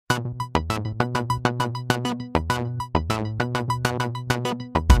ऐसी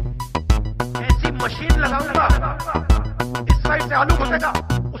मशीन लगाऊंगा, इस साइड से आलू घुसेगा,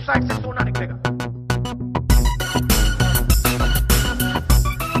 उस साइड से सोना निकलेगा।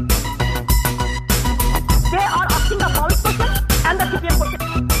 They are asking a false question and the CPM question.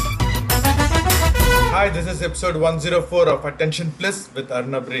 Hi, this is episode 104 of Attention Plus with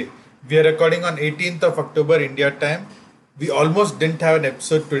Arnab Ray. We are recording on 18th of October India time. We almost didn't have an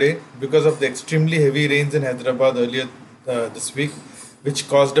episode today because of the extremely heavy rains in Hyderabad earlier this week, which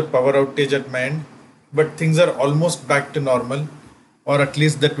caused a power outage at my end. But things are almost back to normal, or at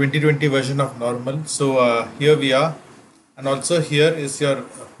least the 2020 version of normal. So here we are. And also here is your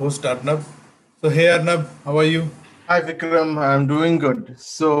host Arnab. So hey Arnab, how are you? Hi Vikram, I'm doing good.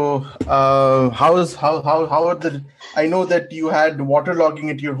 So, how are the? I know that you had waterlogging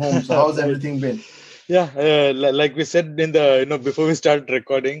at your home. So, how's everything been? Yeah, like we said in the before we started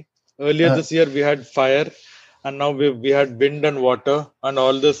recording earlier Uh, this year, we had fire, and now we had wind and water, and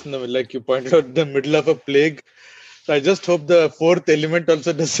all this, like you pointed out, the middle of a plague. So I just hope the fourth element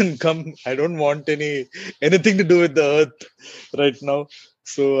also doesn't come. I don't want anything to do with the earth right now.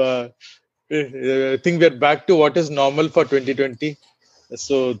 So I think we're back to what is normal for 2020.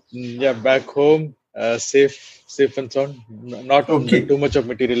 So yeah, back home, safe and sound, not okay, too much of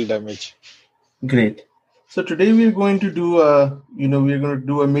material damage. great. So today we're going to do we're going to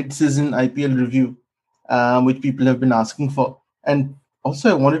do a mid-season IPL review, which people have been asking for, and also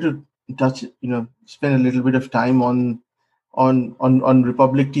I wanted to spend a little bit of time on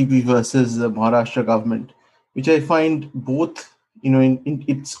Republic TV versus the Maharashtra government, which I find both,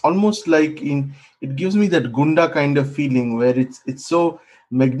 it's almost like it gives me that Gunda kind of feeling where it's so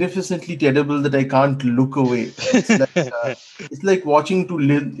magnificently terrible that I can't look away. It's like watching two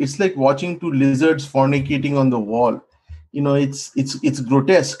lizards fornicating on the wall. It's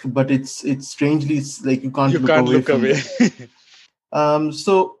grotesque, but it's strangely, it's like you can't You look can't away look from away. that.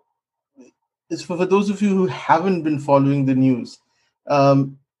 So it's for those of you who haven't been following the news,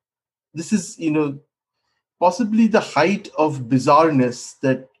 um, this is possibly the height of bizarreness.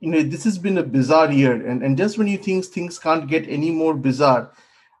 That this has been a bizarre year, and just when you think things can't get any more bizarre,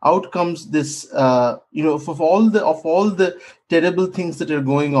 out comes this. Of all the terrible things that are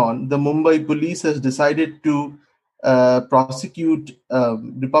going on, the Mumbai police has decided to prosecute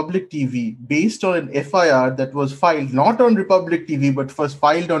Republic TV based on an FIR that was filed not on Republic TV but was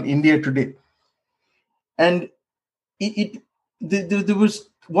filed on India Today. And there was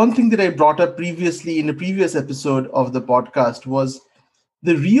one thing that I brought up previously in a previous episode of the podcast was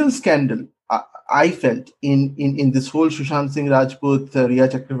the real scandal I felt in this whole Sushant Singh Rajput, Riya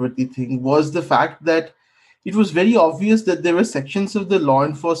Chakravarti thing was the fact that it was very obvious that there were sections of the law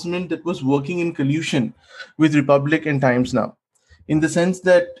enforcement that was working in collusion with Republic and Times Now, in the sense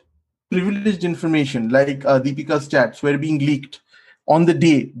that privileged information like Deepika's chats were being leaked on the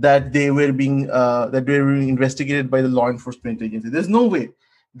day that they were being investigated by the law enforcement agency. There's no way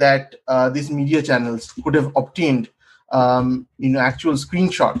that these media channels could have obtained actual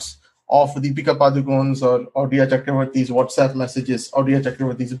screenshots of Deepika Padukone's or Riya Chakravarti's WhatsApp messages, or Riya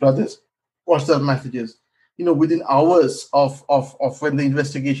Chakravarti's brothers' WhatsApp messages, within hours of when the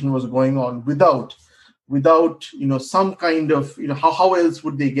investigation was going on, without some kind of, how else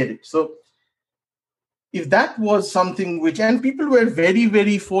would they get it? So if that was something which, and people were very,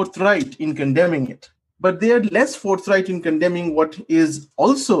 very forthright in condemning it, but they are less forthright in condemning what is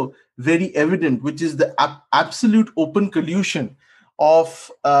also very evident, which is the absolute open collusion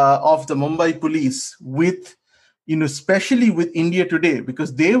of the Mumbai police with, especially with India Today,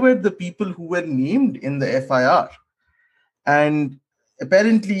 because they were the people who were named in the FIR. And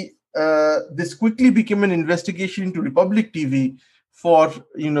apparently, this quickly became an investigation into Republic TV for,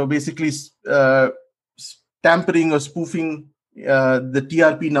 basically tampering or spoofing the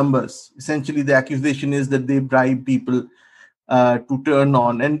TRP numbers. Essentially, the accusation is that they bribe people to turn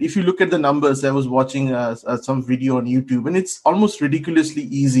on. And if you look at the numbers, I was watching some video on YouTube, and it's almost ridiculously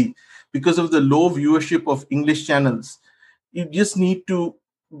easy because of the low viewership of English channels. You just need to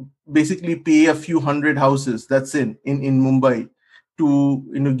basically pay a few hundred houses, that's in Mumbai,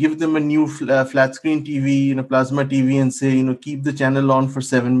 to give them a new flat screen TV, plasma TV, and say, keep the channel on for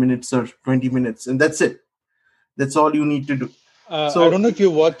 7 minutes or 20 minutes, and that's it. That's all you need to do. I don't know if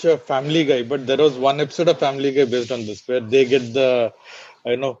you watch Family Guy, but there was one episode of Family Guy based on this, where they get they're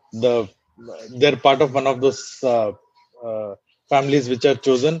part of one of those families which are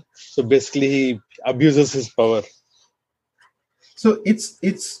chosen. So basically, he abuses his power. So it's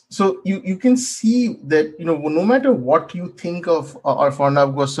so you can see that no matter what you think of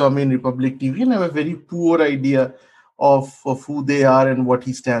Arnab Goswami in Republic TV, and I have a very poor idea of who they are and what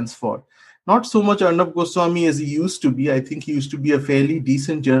he stands for. Not so much Arnab Goswami as he used to be. I think he used to be a fairly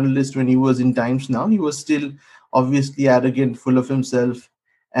decent journalist when he was in Times Now. He was still obviously arrogant, full of himself,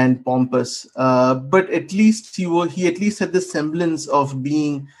 and pompous. But at least he at least had the semblance of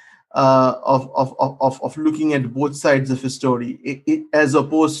being of looking at both sides of his story, as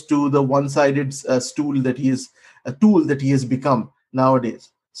opposed to the one-sided tool that he has become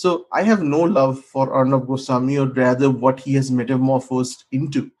nowadays. So I have no love for Arnab Goswami, or rather what he has metamorphosed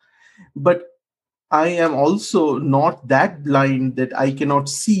into. But I am also not that blind that I cannot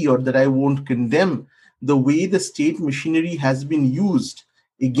see or that I won't condemn the way the state machinery has been used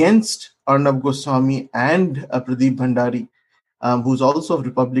against Arnab Goswami and Pradeep Bhandari, who's also of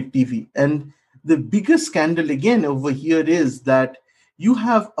Republic TV. And the biggest scandal again over here is that you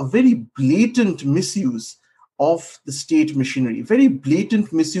have a very blatant misuse of the state machinery, very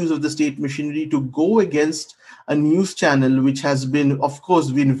blatant misuse of the state machinery to go against a news channel which has been, of course,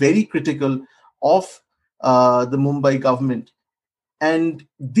 been very critical of the Mumbai government. And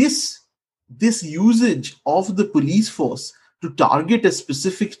this usage of the police force to target a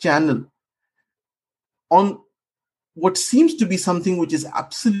specific channel on what seems to be something which is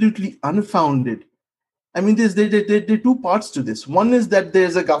absolutely unfounded. I mean, there are two parts to this. One is that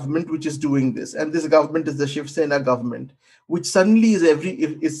there's a government which is doing this, and this government is the Shiv Sena government, which suddenly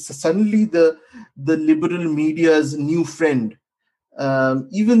is suddenly the liberal media's new friend.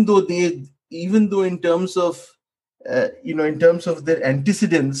 Even though in terms of their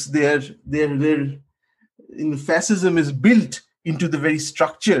antecedents, their fascism is built into the very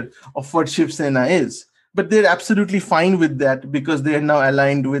structure of what Shiv Sena is. But they're absolutely fine with that because they are now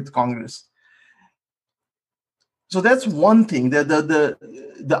aligned with Congress. So that's one thing.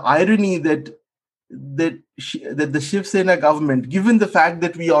 The irony that the Shiv Sena government, given the fact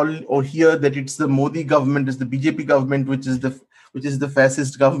that we all hear that it's the Modi government, it's the BJP government, which is the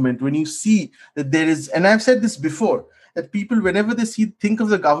fascist government, when you see that there is, and I've said this before, that people, whenever they think of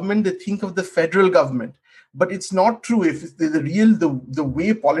the government, they think of the federal government. But it's not true. If the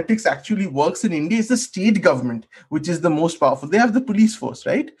way politics actually works in India is the state government, which is the most powerful. They have the police force,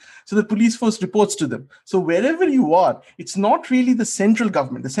 right? So the police force reports to them. So wherever you are, it's not really the central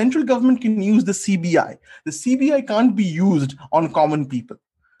government. The central government can use the CBI. The CBI can't be used on common people.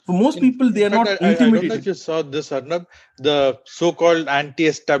 For most people, they are not intimidated. I don't know if you saw this, Arnab, the so-called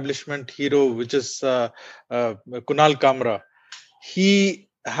anti-establishment hero, which is Kunal Kamra. He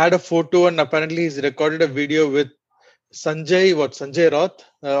had a photo and apparently he's recorded a video with Sanjay Raut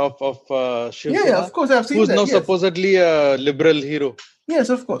of Shiv Sena. Yeah, of course, I've seen who's that. Now supposedly a liberal hero. Yes,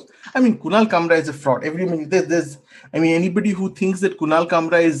 of course. I mean, Kunal Kamra is a fraud. Anybody who thinks that Kunal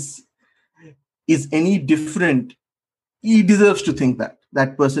Kamra is any different, he deserves to think that.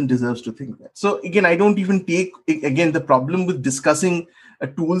 That person deserves to think that. So again, I don't even take, the problem with discussing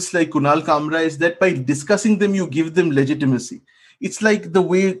tools like Kunal Kamra is that by discussing them, you give them legitimacy. It's like the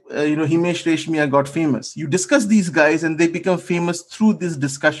way, Himesh Reshmiya got famous. You discuss these guys and they become famous through this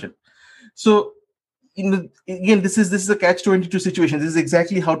discussion. So, this is a catch-22 situation. This is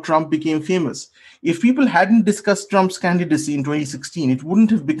exactly how Trump became famous. If people hadn't discussed Trump's candidacy in 2016, it wouldn't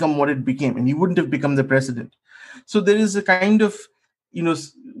have become what it became, and he wouldn't have become the president. So there is a kind of,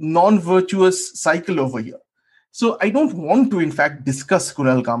 non-virtuous cycle over here. So I don't want to, in fact, discuss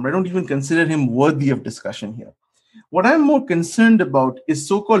Kunal Kamra. I don't even consider him worthy of discussion here. What I'm more concerned about is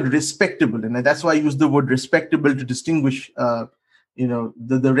so-called respectable, and that's why I use the word respectable to distinguish,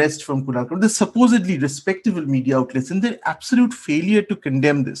 the rest from Kunal Kamra, the supposedly respectable media outlets, and their absolute failure to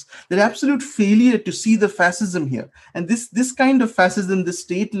condemn this, their absolute failure to see the fascism here, and this kind of fascism, the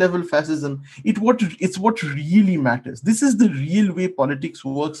state-level fascism, it's what really matters. This is the real way politics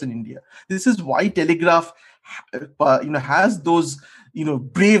works in India. This is why Telegraph, has those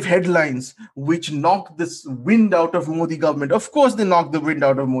brave headlines which knock this wind out of Modi government. Of course, they knock the wind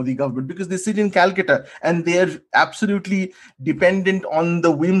out of Modi government because they sit in Calcutta and they are absolutely dependent on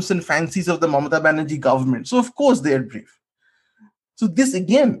the whims and fancies of the Mamata Banerjee government. So, of course, they are brave. So this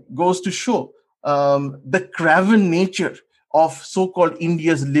again goes to show the craven nature of so-called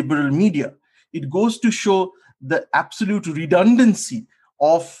India's liberal media. It goes to show the absolute redundancy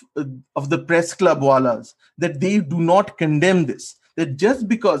of the press club walas, that they do not condemn this. That just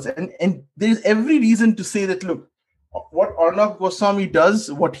because, and there's every reason to say that, look, what Arnab Goswami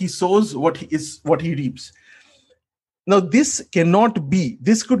does, what he sows, what he reaps. Now, this could be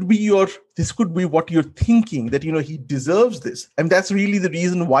what you're thinking, that, he deserves this. And that's really the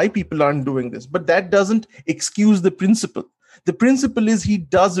reason why people aren't doing this. But that doesn't excuse the principle. The principle is he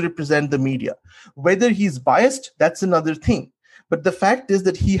does represent the media. Whether he's biased, that's another thing. But the fact is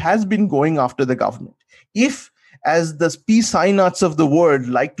that he has been going after the government. If as the peace sign-arts of the world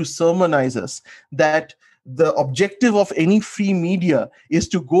like to sermonize us, that the objective of any free media is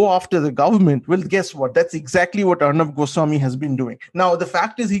to go after the government, well, guess what? That's exactly what Arnab Goswami has been doing. Now, the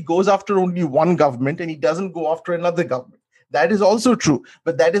fact is he goes after only one government and he doesn't go after another government. That is also true.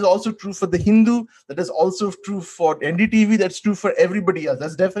 But that is also true for The Hindu. That is also true for NDTV. That's true for everybody else.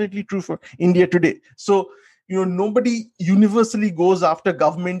 That's definitely true for India Today. So, nobody universally goes after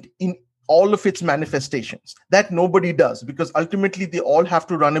government in all of its manifestations. That nobody does, because ultimately they all have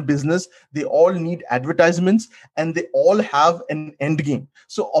to run a business. They all need advertisements and they all have an end game.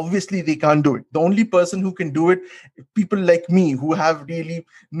 So obviously they can't do it. The only person who can do it, people like me who have really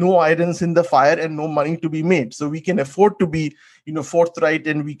no irons in the fire and no money to be made. So we can afford to be, forthright,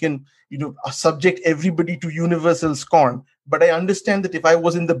 and we can, subject everybody to universal scorn. But I understand that if I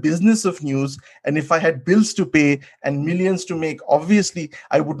was in the business of news and if I had bills to pay and millions to make, obviously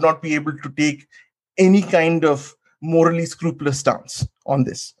I would not be able to take any kind of morally scrupulous stance on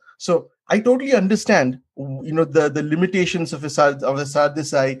this. So I totally understand, the limitations of a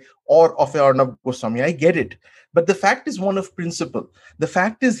Sardesai or of a Arnab Goswami. I get it. But the fact is one of principle. The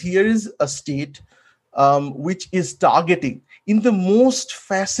fact is, here is a state which is targeting in the most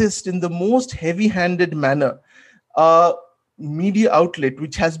fascist, in the most heavy-handed manner, media outlet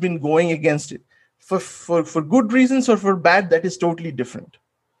which has been going against it for good reasons or for bad. That is totally different.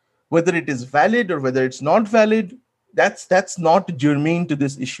 Whether it is valid or whether it's not valid, that's not germane to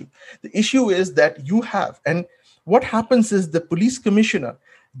this issue. The issue is that you have, and what happens is the police commissioner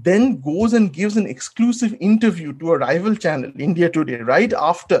then goes and gives an exclusive interview to a rival channel, India Today, right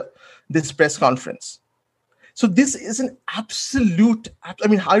after this press conference. So this is an absolute,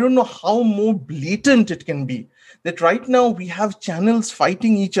 I don't know how more blatant it can be, that right now we have channels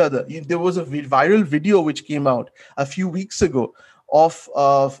fighting each other. There was a viral video which came out a few weeks ago of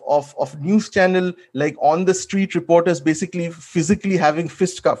news channel, like on the street reporters basically physically having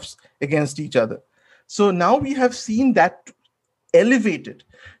fisticuffs against each other. So now we have seen that elevated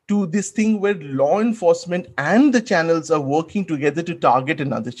to this thing where law enforcement and the channels are working together to target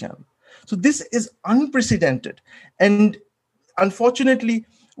another channel. So this is unprecedented. And unfortunately,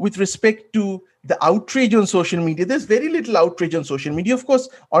 with respect to the outrage on social media, there's very little outrage on social media. Of course,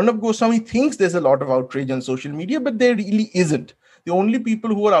 Arnab Goswami thinks there's a lot of outrage on social media, but there really isn't. The only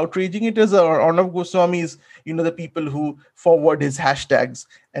people who are outraging it is Arnab Goswami's, the people who forward his hashtags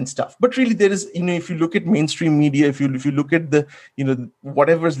and stuff. But really, there is, if you look at mainstream media, if you look at the,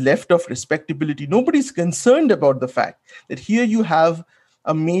 whatever's left of respectability, nobody's concerned about the fact that here you have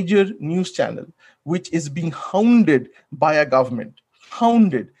a major news channel which is being hounded by a government.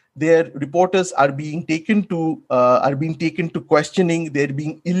 Hounded. Their reporters are being taken to questioning. They're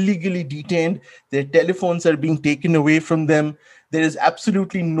being illegally detained. Their telephones are being taken away from them. There is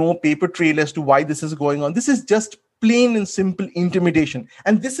absolutely no paper trail as to why this is going on. This is just plain and simple intimidation.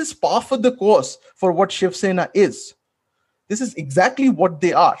 And this is par for the course for what Shiv Sena is. This is exactly what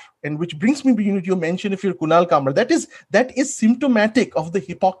they are. And which brings me to your mention if you're Kunal Kamra. That is symptomatic of the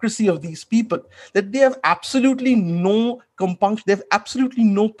hypocrisy of these people, that they have absolutely no compunction. They have absolutely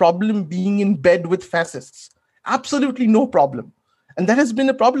no problem being in bed with fascists. Absolutely no problem. And that has been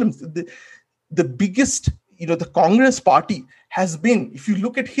a problem. The biggest, the Congress party has been, if you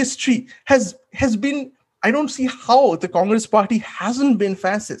look at history, has been, I don't see how the Congress party hasn't been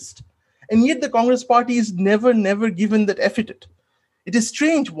fascist. And yet the Congress party is never given that epithet. It is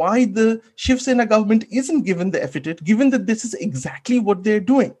strange why the Shiv Sena government isn't given the epithet, given that this is exactly what they're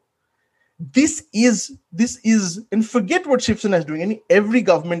doing. This is, and forget what Shiv Sena is doing. And every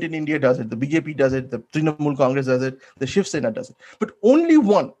government in India does it. The BJP does it. The Trinamool Congress does it. The Shiv Sena does it. But only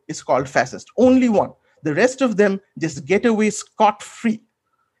one is called fascist. Only one. The rest of them just get away scot-free.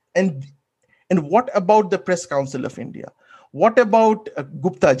 And what about the Press Council of India? What about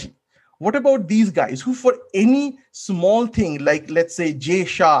Gupta ji? What about these guys who, for any small thing, like let's say Jay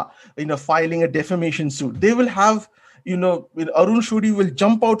Shah, filing a defamation suit, they will have, Arun Shuri will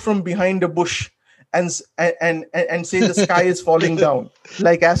jump out from behind a bush and say the sky is falling down,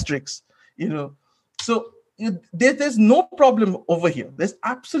 like Asterix, So there's no problem over here. There's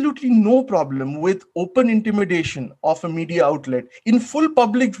absolutely no problem with open intimidation of a media outlet in full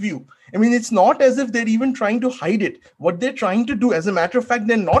public view. It's not as if they're even trying to hide it. What they're trying to do, as a matter of fact,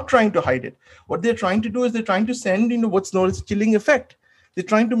 they're not trying to hide it. What they're trying to do is they're trying to send, what's known as chilling effect. They're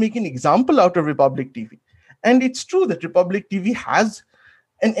trying to make an example out of Republic TV. And it's true that Republic TV has,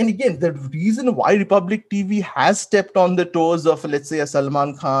 and again, the reason why Republic TV has stepped on the toes of, let's say, a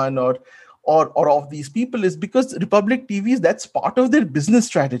Salman Khan or of these people is because Republic TV, that's part of their business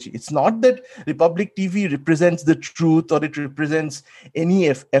strategy. It's not that Republic TV represents the truth or it represents any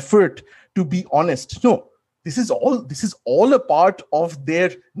effort to be honest. No, This is all a part of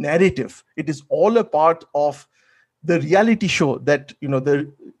their narrative. It is all a part of the reality show that,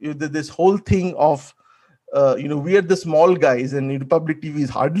 this whole thing of, we are the small guys and Republic TV is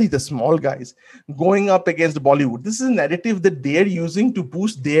hardly the small guys going up against Bollywood. This is a narrative that they're using to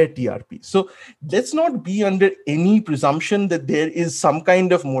boost their TRP. So let's not be under any presumption that there is some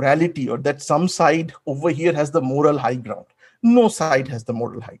kind of morality or that some side over here has the moral high ground. No side has the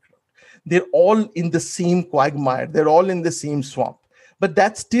moral high ground. They're all in the same quagmire. They're all in the same swamp. But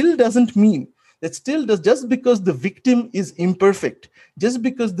that still doesn't mean just because the victim is imperfect, just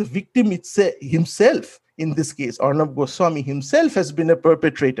because the victim himself, in this case, Arnab Goswami himself has been a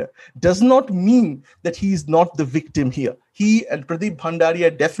perpetrator, does not mean that he is not the victim here. He and Pradeep Bhandari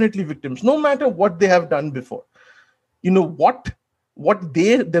are definitely victims, no matter what they have done before. What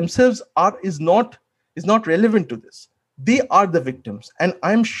they themselves are is not relevant to this. They are the victims. And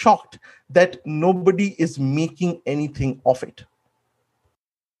I'm shocked that nobody is making anything of it.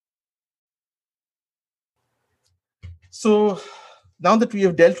 So now that we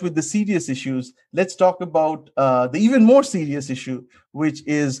have dealt with the serious issues, let's talk about the even more serious issue, which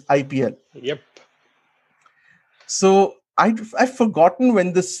is IPL. Yep. So I've forgotten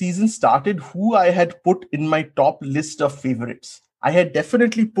when the season started who I had put in my top list of favorites. I had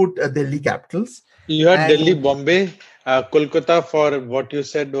definitely put Delhi Capitals. You had Delhi, Bombay, Kolkata for what you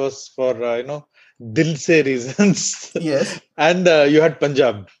said was for, dil se reasons. Yes. And you had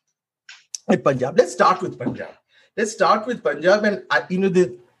Punjab. Punjab. Let's start with Punjab.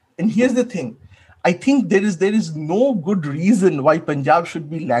 And here's the thing. I think there is no good reason why Punjab should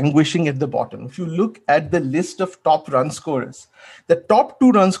be languishing at the bottom. If you look at the list of top run scorers, the top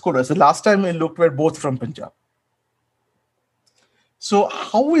 2 run scorers, the last time I looked, were both from Punjab. So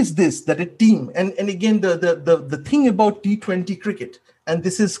how is this that a team, and again, the thing about T20 cricket, and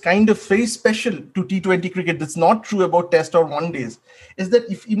this is kind of very special to T20 cricket, that's not true about test or one days, is that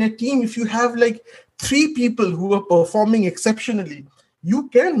if in a team, if you have like 3 people who are performing exceptionally, you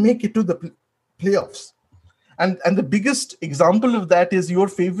can make it to the playoffs. And the biggest example of that is your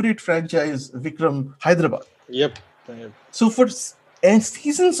favorite franchise, Vikram, Hyderabad. Yep. So for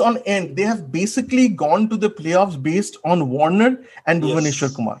seasons on end, they have basically gone to the playoffs based on Warner and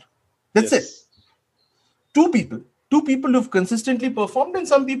Bhuvaneshwar Kumar. That's it. 2 people who've consistently performed, and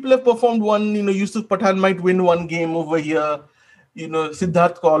some people have performed one. Yusuf Pathan might win one game over here.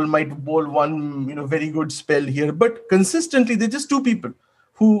 Siddharth Kaul might bowl one, very good spell here. But consistently, they're just 2 people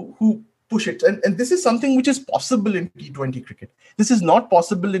who push it. And this is something which is possible in T20 cricket. This is not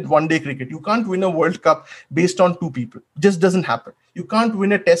possible in one-day cricket. You can't win a World Cup based on 2 people. It just doesn't happen. You can't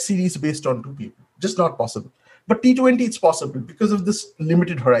win a test series based on 2 people. Just not possible. But T20, it's possible because of this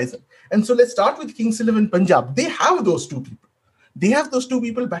limited horizon. And so let's start with Kings 11 Punjab. They have those 2 people. They have those 2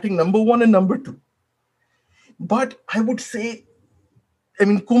 people batting number 1 and number 2. But I would say,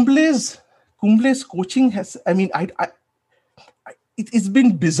 Kumble's coaching has, it's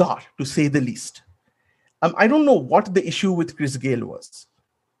been bizarre, to say the least. I don't know what the issue with Chris Gayle was.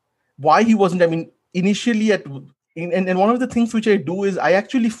 Why he wasn't, initially and one of the things which I do is I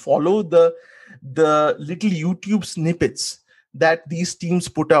actually follow the little YouTube snippets that these teams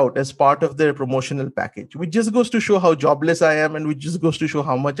put out as part of their promotional package, which just goes to show how jobless I am and which just goes to show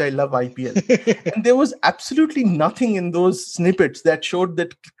how much I love IPL. And there was absolutely nothing in those snippets that showed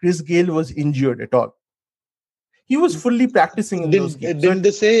that Chris Gayle was injured at all. He was fully practicing in those games. Didn't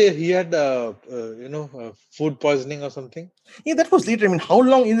they say he had, food poisoning or something? Yeah, that was later. How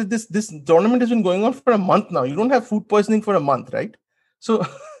long is it? This tournament has been going on for a month now. You don't have food poisoning for a month, right? So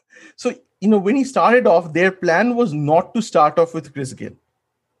when he started off, their plan was not to start off with Chris Gayle.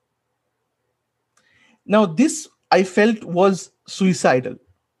 Now, this I felt was suicidal.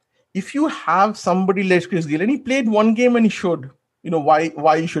 If you have somebody like Chris Gayle, and he played one game and he showed,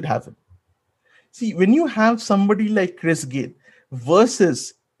 why you should have him. See, when you have somebody like Chris Gayle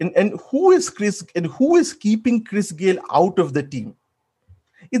versus and who is keeping Chris Gayle out of the team?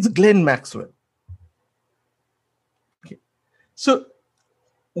 It's Glenn Maxwell. Okay. So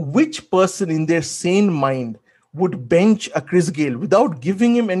which person in their sane mind would bench a Chris Gayle without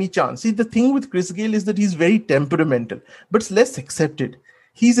giving him any chance? See, the thing with Chris Gayle is that he's very temperamental, but let's accept it.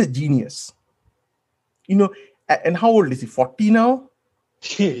 He's a genius. And how old is he? 40 now?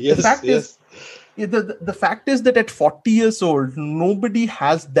 Yes. The fact is that at 40 years old, nobody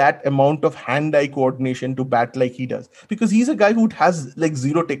has that amount of hand-eye coordination to bat like he does, because he's a guy who has like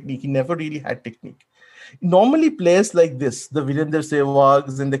zero technique. He never really had technique. Normally, players like this, the Virender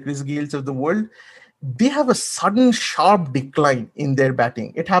Sehwags and the Chris Gayles of the world, they have a sudden sharp decline in their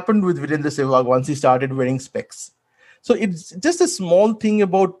batting. It happened with Virender Sehwag once he started wearing specs. So it's just a small thing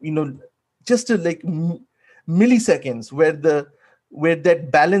about, just a milliseconds where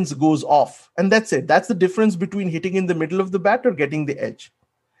that balance goes off, and that's it. That's the difference between hitting in the middle of the bat or getting the edge.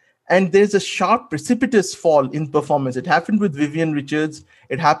 And there's a sharp, precipitous fall in performance. It happened with Vivian Richards.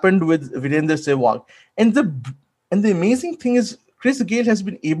 It happened with Virender Sehwag. And the amazing thing is, Chris Gayle has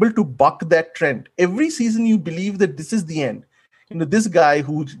been able to buck that trend. Every season, you believe that this is the end. This guy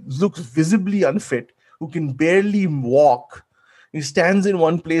who looks visibly unfit, who can barely walk, he stands in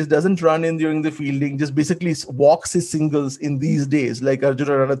one place, doesn't run in during the fielding, just basically walks his singles in these days, like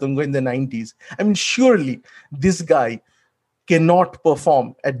Arjuna Ranatunga in the 90s. I mean, surely this guy cannot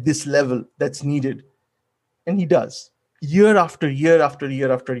perform at this level that's needed. And he does, year after year after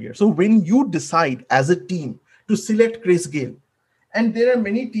year after year. So when you decide as a team to select Chris Gayle, and there are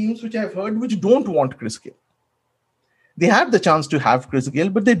many teams which I've heard which don't want Chris Gayle. They have the chance to have Chris Gayle,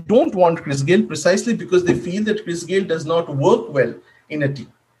 but they don't want Chris Gayle precisely because they feel that Chris Gayle does not work well in a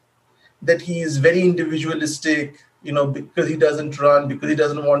team. That he is very individualistic, because he doesn't run, because he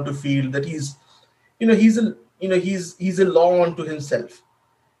doesn't want to field, that he's a law unto himself.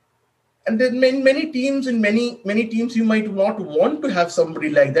 And then many teams you might not want to have somebody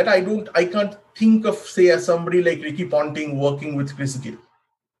like that. I can't think of, say, somebody like Ricky Ponting working with Chris Gayle.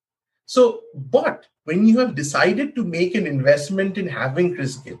 So, but when you have decided to make an investment in having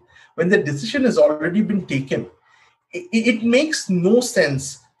Chris Gayle, when the decision has already been taken, it makes no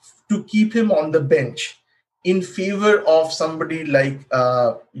sense to keep him on the bench in favor of somebody like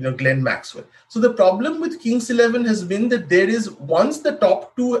Glenn Maxwell. So the problem with Kings 11 has been that there is, once the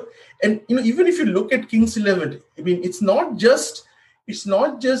top two, and even if you look at Kings 11, I mean, it's not just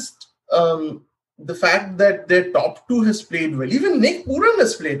the fact that their top two has played well. Even Nick Pooran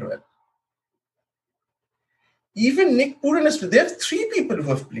has played well. They have three people who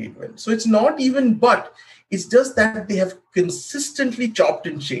have played well. So it's not even, but it's just that they have consistently chopped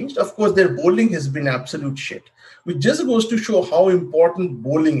and changed. Of course, their bowling has been absolute shit, which just goes to show how important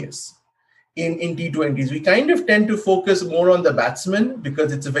bowling is in T20s. We kind of tend to focus more on the batsmen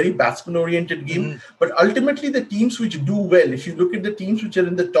because it's a very batsman-oriented game. Mm-hmm. But ultimately, the teams which do well, if you look at the teams which are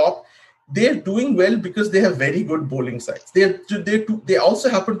in the top, they're doing well because they have very good bowling sides. They also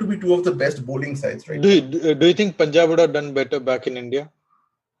happen to be two of the best bowling sides, right? Do you think Punjab would have done better back in India?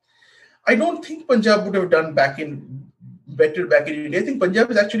 I don't think Punjab would have done better back in India. I think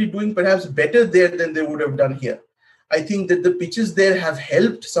Punjab is actually doing perhaps better there than they would have done here. I think that the pitches there have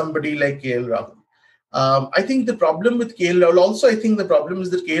helped somebody like KL Rahul. I think the problem with KL Rahul also, I think the problem is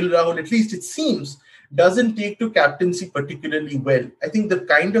that KL Rahul, at least it seems, doesn't take to captaincy particularly well. I think the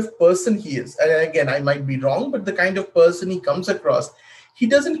kind of person he is, and again, I might be wrong, but the kind of person he comes across, he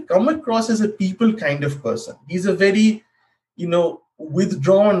doesn't come across as a people kind of person. He's a very,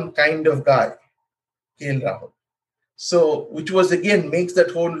 withdrawn kind of guy, KL Rahul. So, which was, again, makes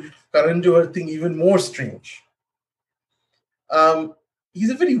that whole Karan Johar thing even more strange. He's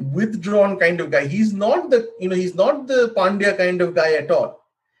a very withdrawn kind of guy. He's not the Pandya kind of guy at all.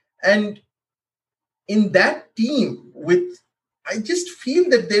 And in that team, I just feel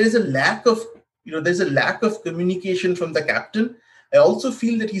that there is a lack of communication from the captain. I also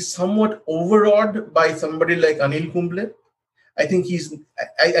feel that he's somewhat overawed by somebody like Anil Kumble. I think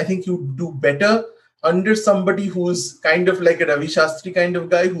you do better under somebody who's kind of like a Ravi Shastri kind of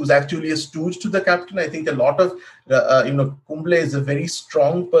guy, who's actually a stooge to the captain. I think a lot of, Kumble is a very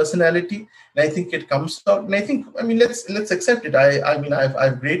strong personality, and I think it comes out. And I think, let's accept it. I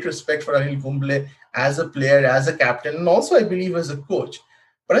have great respect for Anil Kumble as a player, as a captain, and also I believe as a coach.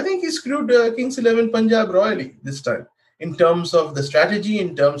 But I think he screwed Kings 11 Punjab royally this time in terms of the strategy,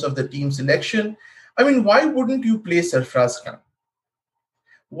 in terms of the team selection. I mean, why wouldn't you play Sarfraz Khan?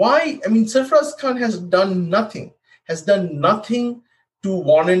 Why? I mean, Sarfraz Khan has done nothing to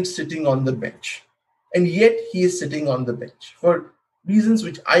warrant sitting on the bench. And yet he is sitting on the bench for reasons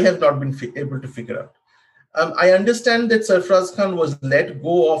which I have not been able to figure out. I understand that Sarfraz Khan was let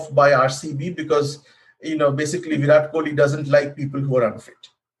go of by RCB because, basically Virat Kohli doesn't like people who are unfit.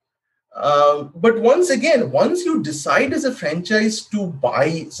 But once you decide as a franchise to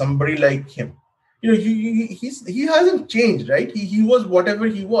buy somebody like him, he hasn't changed, right? He was whatever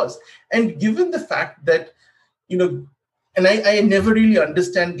he was. And given the fact that, and I never really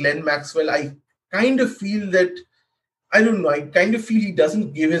understand Glenn Maxwell, I kind of feel that, I don't know, I kind of feel he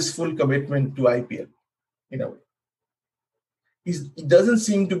doesn't give his full commitment to IPL. He doesn't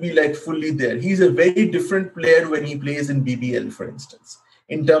seem to be like fully there. He's a very different player when he plays in BBL, for instance,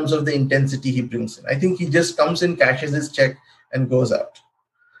 in terms of the intensity he brings in. I think he just comes in, cashes his check, and goes out.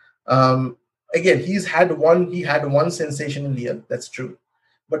 Again, he had one sensational year, that's true.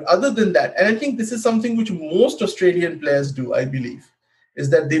 But other than that, and I think this is something which most Australian players do, I believe. is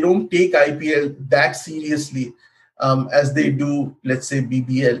that they don't take IPL that seriously as they do, let's say,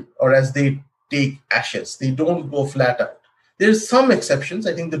 BBL, or as they take Ashes. They don't go flat out. There's some exceptions.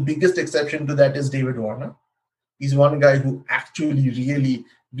 I think the biggest exception to that is David Warner. He's one guy who actually really,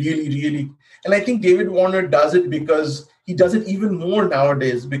 and I think David Warner does it because he does it even more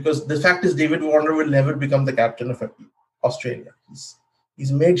nowadays, because the fact is David Warner will never become the captain of Australia.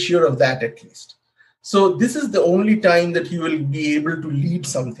 He's made sure of that at least. So this is the only time that he will be able to lead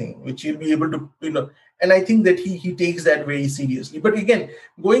something, which he'll be able to, and I think that he takes that very seriously. But again,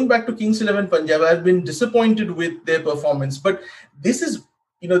 going back to Kings 11 Punjab, I've been disappointed with their performance. But this is,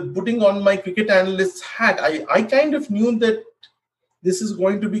 putting on my cricket analyst's hat, I kind of knew that this is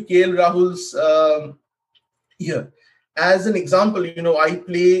going to be KL Rahul's year. As an example, I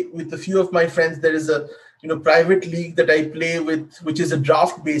play with a few of my friends. There is a private league that I play with, which is a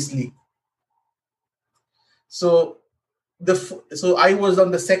draft-based league. So I was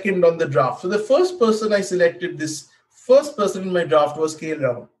on the second on the draft. So the first person I selected, this first person in my draft was KL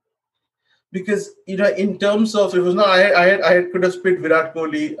Rahul. Because, in terms of, it was not, I could have picked Virat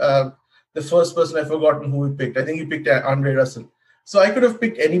Kohli. The first person, I've forgotten who he picked. I think he picked Andre Russell. So I could have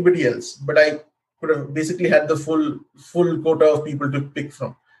picked anybody else, but I could have basically had the full quota of people to pick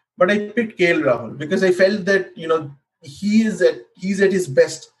from. But I picked KL Rahul because I felt that, he's at his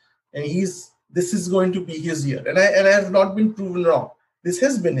best, and this is going to be his year. And I have not been proven wrong. This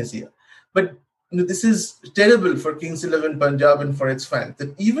has been his year. But this is terrible for Kings 11 Punjab and for its fans,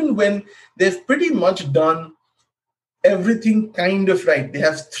 that even when they've pretty much done everything kind of right, they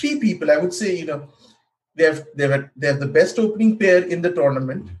have three people, I would say, they have the best opening pair in the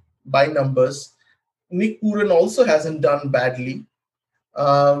tournament by numbers. Nick Pooran also hasn't done badly.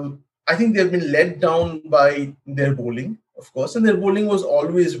 I think they've been let down by their bowling, of course, and their bowling was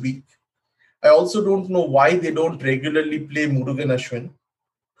always weak. I also don't know why they don't regularly play Murugan Ashwin,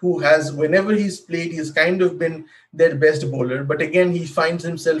 who has, whenever he's played, he's kind of been their best bowler. But again, he finds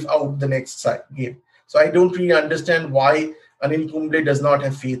himself out the next game. So I don't really understand why Anil Kumble does not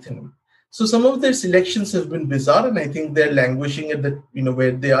have faith in him. So some of their selections have been bizarre, and I think they're languishing at the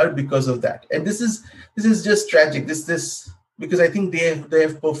where they are because of that. And this is just tragic. This because I think they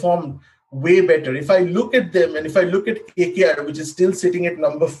have performed way better. If I look at them, and if I look at KKR, which is still sitting at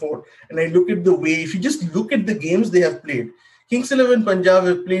number 4, and I look at the way, if you just look at the games they have played, Kings 11 Punjab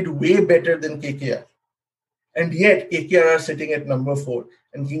have played way better than KKR. And yet KKR are sitting at number 4,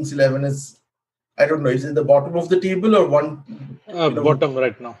 and Kings 11 is, I don't know, is it the bottom of the table or one? Bottom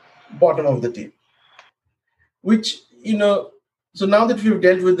right now. Bottom of the table. Which, so now that we've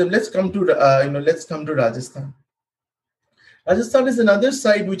dealt with them, let's come to Rajasthan. Rajasthan is another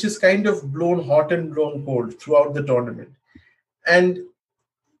side which is kind of blown hot and blown cold throughout the tournament. And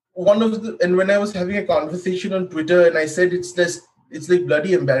when I was having a conversation on Twitter, and I said it's like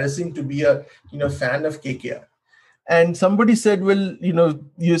bloody embarrassing to be a fan of KKR. And somebody said, well,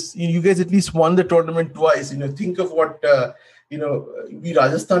 you guys at least won the tournament twice. Think of what we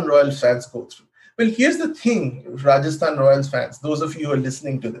Rajasthan Royals fans go through. Well, here's the thing, Rajasthan Royals fans, those of you who are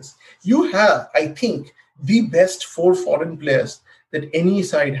listening to this, you have, I think, the best 4 foreign players that any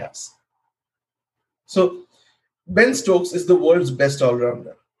side has. So Ben Stokes is the world's best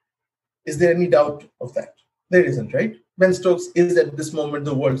all-rounder. Is there any doubt of that? There isn't, right? Ben Stokes is at this moment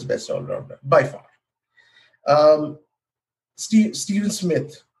the world's best all-rounder, by far. Steven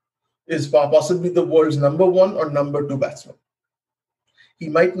Smith is possibly the world's number 1 or number 2 batsman. He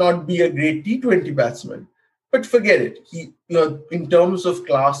might not be a great T20 batsman, but forget it. He, in terms of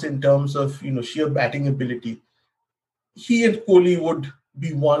class, in terms of sheer batting ability, he and Kohli would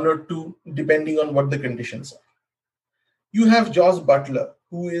be 1 or 2, depending on what the conditions are. You have Josh Butler,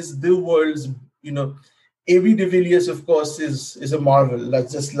 who is the world's, A.B. de Villiers, of course, is a marvel.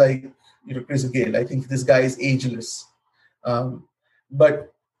 That's just like Chris Gayle. I think this guy is ageless.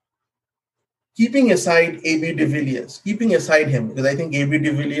 But keeping aside A.B. de Villiers, keeping aside him, because I think A.B.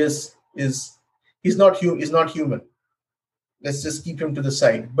 de Villiers is not human. Let's just keep him to the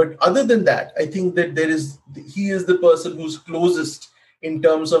side. But other than that, I think that he is the person who's closest in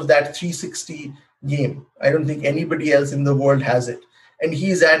terms of that 360 game. I don't think anybody else in the world has it. And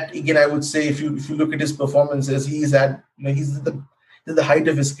he's at, again, I would say, if you look at his performances, he's at, he's at the height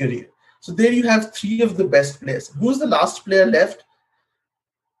of his career. So there you have 3 of the best players. Who's the last player left?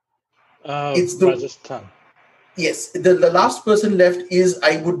 It's Rajasthan. Yes, the last person left is,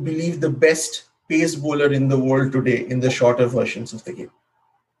 I would believe, the best pace bowler in the world today in the shorter versions of the game.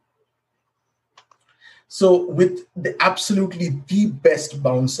 So with absolutely the best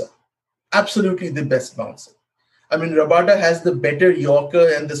bouncer. I mean, Rabada has the better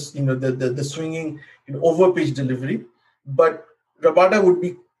Yorker and the swinging over pitch delivery, but Rabada would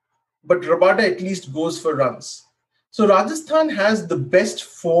be, but Rabada at least goes for runs. So Rajasthan has the best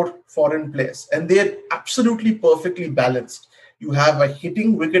 4 foreign players, and they're absolutely perfectly balanced. You have a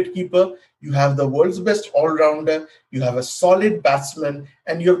hitting wicketkeeper, you have the world's best all-rounder, you have a solid batsman,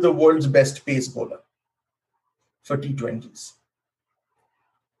 and you have the world's best pace bowler for T20s.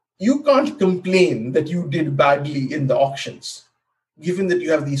 You can't complain that you did badly in the auctions, given that you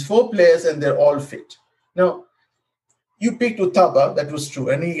have these 4 players and they're all fit. Now, you picked Uthappa, that was true.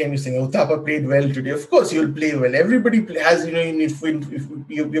 And again, you saying Uthappa played well today. Of course, you'll play well. Everybody has, if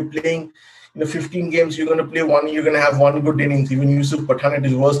you're playing 15 games, you're going to play one, you're going to have one good innings. Even Yusuf Pathan at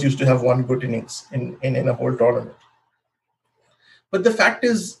his worst used to have one good innings in a whole tournament. But the fact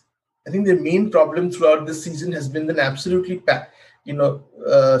is, I think the main problem throughout this season has been an absolutely,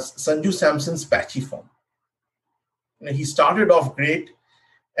 Sanju Samson's patchy form. He started off great,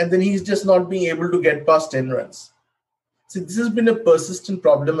 and then he's just not being able to get past 10 runs. So this has been a persistent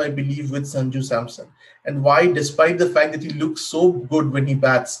problem, I believe, with Sanju Samson, and why, despite the fact that he looks so good when he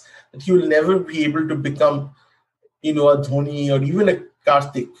bats, that he will never be able to become, a Dhoni or even a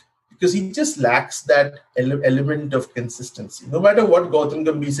Karthik, because he just lacks that element of consistency. No matter what Gautam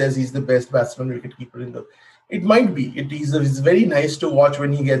Gambhir says, he's the best batsman wicketkeeper in the. It might be. It's very nice to watch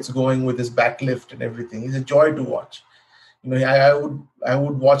when he gets going with his back lift and everything. He's a joy to watch. I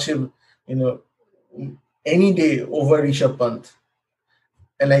would watch him, any day over Rishabh Pant.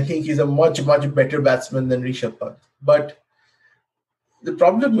 And I think he's a much, much better batsman than Rishabh Pant. But the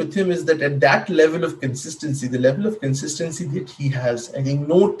problem with him is that at that level of consistency, the level of consistency that he has, I think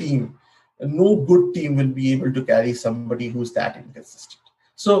no good team will be able to carry somebody who's that inconsistent.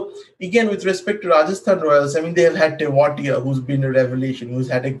 So again, with respect to Rajasthan Royals, they have had Tewatia, who's been a revelation, who's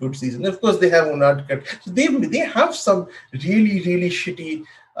had a good season. Of course, they have Unadkat. So they have some really, really shitty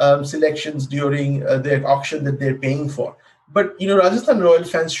selections during their auction that they're paying for. But Rajasthan Royal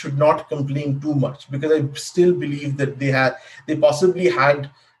fans should not complain too much, because I still believe that they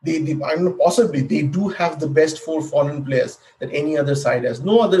do have the best 4 foreign players that any other side has.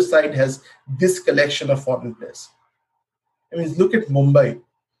 No other side has this collection of foreign players. Look at Mumbai.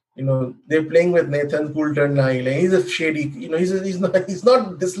 They're playing with Nathan Coulter. He's a shady. He's not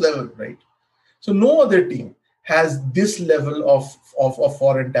this level, right? So no other team has this level of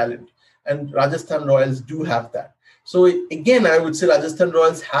foreign talent, and Rajasthan Royals do have that. So again, I would say Rajasthan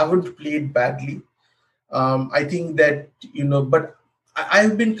Royals haven't played badly. I think that but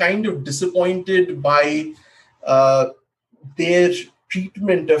I've been kind of disappointed by their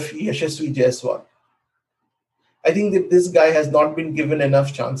treatment of Yashasvi Jaiswal. I think that this guy has not been given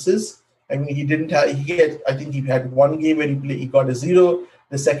enough chances. He didn't have. I think he had one game where he got a 0.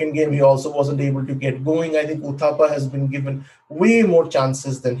 The second game, he also wasn't able to get going. I think Uthappa has been given way more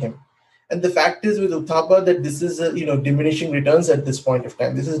chances than him. And the fact is with Uthappa that this is diminishing returns at this point of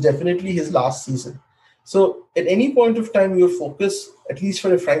time. This is definitely his last season. So at any point of time, your focus, at least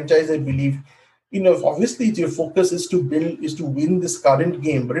for a franchise, I believe, obviously your focus is to win this current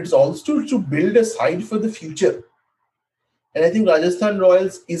game, but it's also to build a side for the future. And I think Rajasthan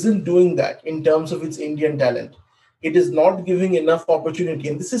Royals isn't doing that in terms of its Indian talent. It is not giving enough opportunity.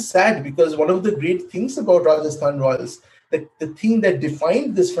 And this is sad, because one of the great things about Rajasthan Royals, the thing that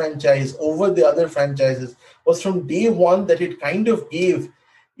defined this franchise over the other franchises, was from day one that it kind of gave,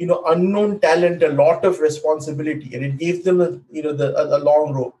 unknown talent a lot of responsibility, and it gave them a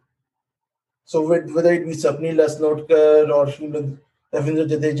long rope. So whether it be Sapnil Lasnotkar or Ravindra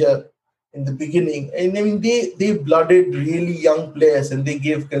Jadeja in the beginning, and they blooded really young players, and they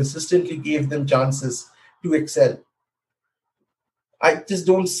consistently gave them chances to excel. I just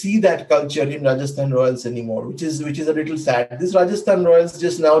don't see that culture in Rajasthan Royals anymore, which is a little sad. This Rajasthan Royals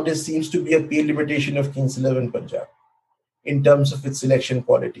just nowadays seems to be a pale imitation of Kings 11 Punjab in terms of its selection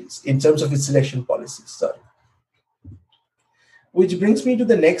qualities, in terms of its selection policies. Sorry. Which brings me to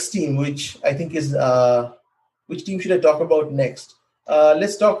the next team, which I think is which team should I talk about next?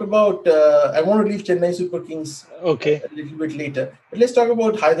 Let's talk about. I want to leave Chennai Super Kings a little bit later, but let's talk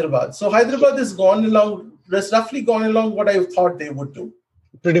about Hyderabad. So Hyderabad has roughly gone along what I thought they would do.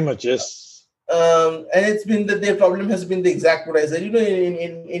 Pretty much, yes. And it's been that their problem has been the exact what I said. In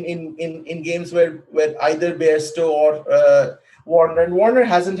games where either Bairstow or Warner, and Warner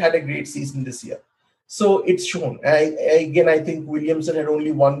hasn't had a great season this year, so it's shown. I think Williamson had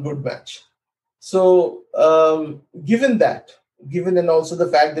only one good match. So given and also the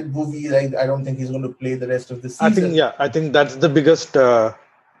fact that Bhuvi, I don't think he's going to play the rest of the season. I think that's the biggest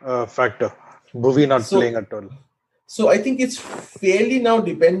factor. Bhuvi not playing at all. So I think it's fairly now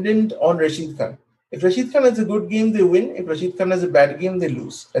dependent on Rashid Khan. If Rashid Khan has a good game, they win. If Rashid Khan has a bad game, they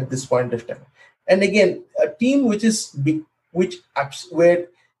lose at this point of time. And again, a team which is where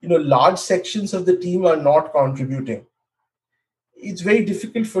large sections of the team are not contributing, it's very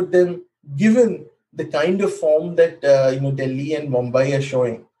difficult for them, given the kind of form that Delhi and Mumbai are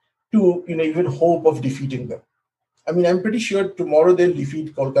showing, to even hope of defeating them. I mean, I'm pretty sure tomorrow they'll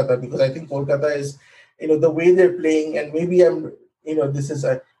defeat Kolkata, because I think Kolkata is, the way they're playing, and maybe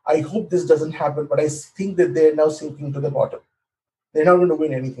I hope this doesn't happen, but I think that they're now sinking to the bottom. They're not going to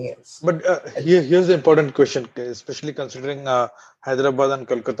win anything else. But here's the important question, especially considering Hyderabad and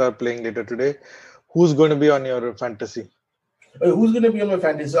Kolkata are playing later today. Who's going to be on your fantasy? Who's going to be on my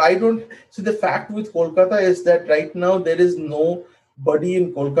fantasy? So the fact with Kolkata is that right now there is nobody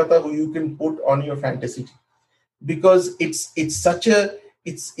in Kolkata who you can put on your fantasy team, because it's such a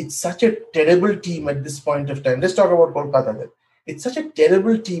terrible team at this point of time. Let's talk about Kolkata then. It's such a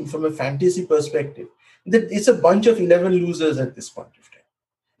terrible team from a fantasy perspective that it's a bunch of 11 losers at this point of time.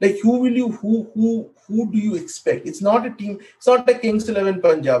 Like, who do you expect? It's not a team. It's not like Kings 11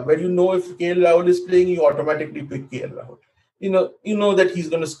 Punjab, where if KL Rahul is playing, you automatically pick KL Rahul. You know that he's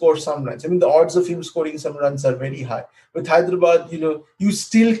going to score some runs. I mean, the odds of him scoring some runs are very high. With Hyderabad, you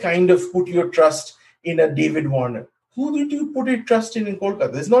still kind of put your trust in a David Warner. Who did you put your trust in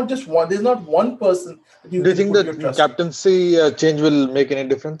Kolkata? There's not just one. There's not one person. Do you think that captaincy change will make any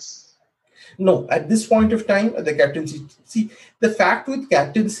difference? No, at this point of time, the captaincy. See, the fact with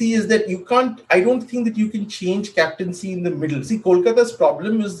captaincy is that you can't. I don't think that you can change captaincy in the middle. See, Kolkata's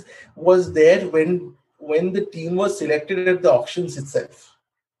problem was there when the team was selected at the auctions itself,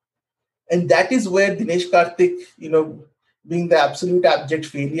 and that is where Dinesh Karthik, being the absolute abject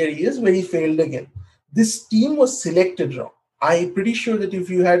failure he is, where he failed again. This team was selected wrong. I'm pretty sure that if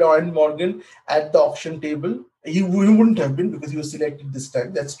you had Eoin Morgan at the auction table, he wouldn't have been, because he was selected this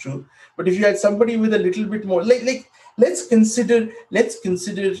time. That's true. But if you had somebody with a little bit more, let's consider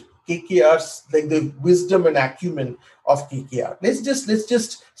KKR's, like, the wisdom and acumen of KKR. Let's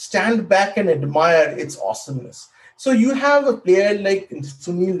just stand back and admire its awesomeness. So you have a player like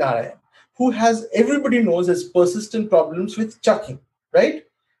Sunil Narayan, who everybody knows has persistent problems with chucking, right?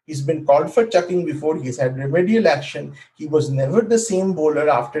 He's been called for chucking before. He's had remedial action. He was never the same bowler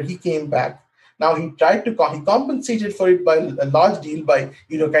after he came back. Now he compensated for it by a large deal by,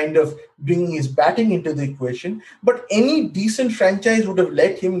 kind of bringing his batting into the equation. But any decent franchise would have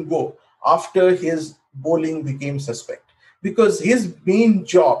let him go after his bowling became suspect, because his main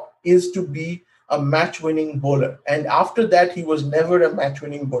job is to be a match-winning bowler. And after that, he was never a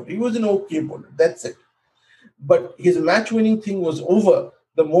match-winning bowler. He was an okay bowler. That's it. But his match-winning thing was over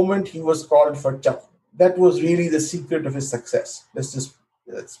the moment he was called for chucking. That was really the secret of his success.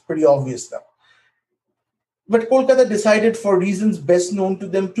 That's pretty obvious now. But Kolkata decided, for reasons best known to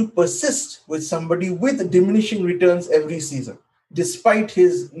them, to persist with somebody with diminishing returns every season, despite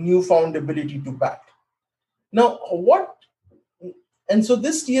his newfound ability to bat. Now, and so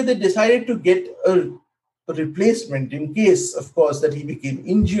this year they decided to get a replacement in case, of course, that he became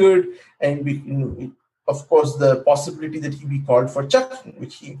injured, and of course, the possibility that he be called for chucking,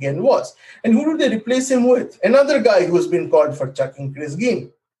 which he again was. And who did they replace him with? Another guy who has been called for chucking, Chris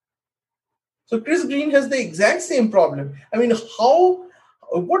Green. So Chris Green has the exact same problem. I mean,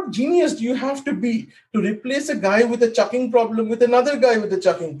 what genius do you have to be to replace a guy with a chucking problem with another guy with a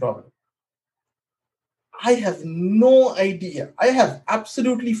chucking problem? I have no idea. I have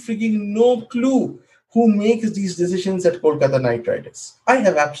absolutely freaking no clue who makes these decisions at Kolkata Knight Riders. I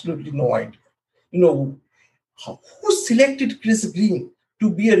have absolutely no idea. Who selected Chris Green to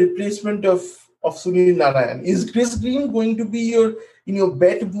be a replacement of Sunil Narayan? Is Chris Green going to be your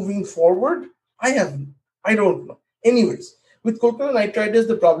bet moving forward? I don't know. Anyways, with Kolkata Knight Riders,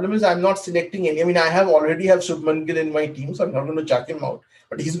 the problem is I'm not selecting any. I mean, I already have Shubman Gill in my team, so I'm not going to chuck him out,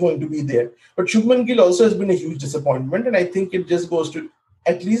 but he's going to be there. But Shubman Gill also has been a huge disappointment, and I think it just goes to,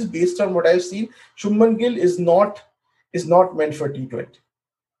 at least based on what I've seen, Shubman Gill is not meant for T20.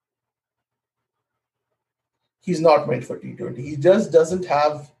 He's not meant for T20. He just doesn't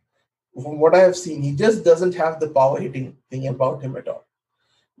have, from what I have seen, he just doesn't have the power hitting thing about him at all.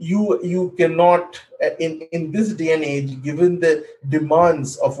 You cannot, in this day and age, given the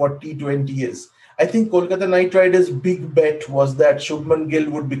demands of what T20 is, I think Kolkata Knight Riders' big bet was that Shubman Gill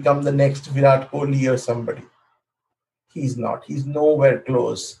would become the next Virat Kohli or somebody. He's not. He's nowhere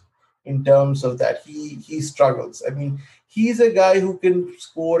close in terms of that. He struggles. I mean, he's a guy who can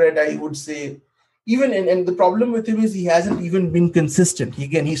score at, I would say, and the problem with him is he hasn't even been consistent.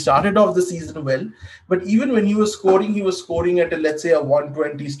 He started off the season well, but even when he was scoring at let's say a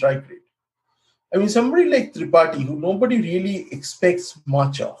 120 strike rate. I mean, somebody like Tripathi, who nobody really expects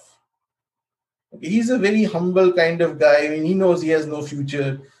much of. He's a very humble kind of guy. I mean, he knows he has no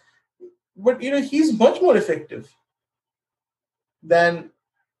future, but he's much more effective. than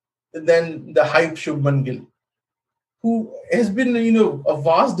the hype Shubman Gill, who has been, a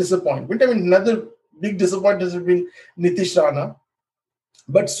vast disappointment. I mean, another big disappointment has been Nitish Rana.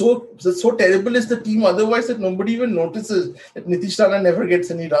 But so terrible is the team otherwise that nobody even notices that Nitish Rana never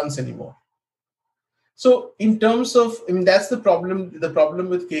gets any runs anymore. So in terms of, that's the problem. The problem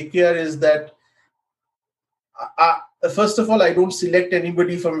with KKR is that, first of all, I don't select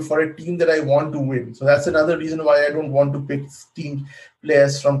anybody for a team that I want to win. So that's another reason why I don't want to pick team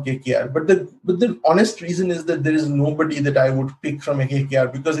players from KKR. But the honest reason is that there is nobody that I would pick from a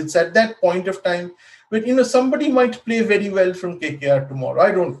KKR, because it's at that point of time when, somebody might play very well from KKR tomorrow.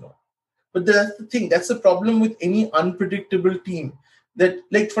 I don't know. But that's the thing. That's the problem with any unpredictable team. That,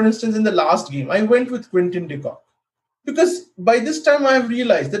 like, for instance, in the last game, I went with Quinton de Kock. Because by this time I have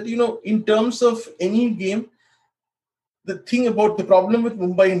realized that, in terms of any game, the thing about the problem with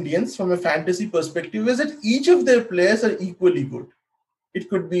Mumbai Indians from a fantasy perspective is that each of their players are equally good. It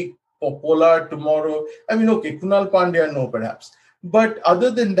could be Pollard tomorrow. Kunal Pandya, no, perhaps. But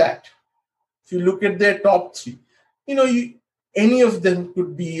other than that, if you look at their top three, any of them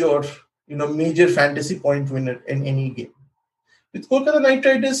could be your, major fantasy point winner in any game. With Kolkata Knight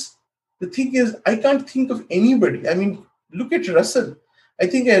Riders, the thing is, I can't think of anybody. Look at Russell. I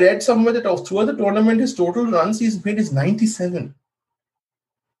think I read somewhere that throughout the tournament, his total runs he's made is 97.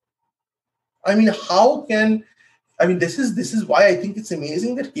 This is why I think it's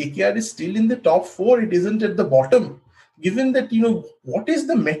amazing that KKR is still in the top 4. It isn't at the bottom. Given that, what is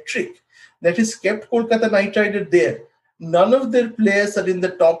the metric that has kept Kolkata Knight Riders there? None of their players are in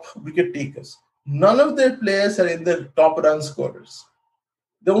the top wicket takers. None of their players are in the top run scorers.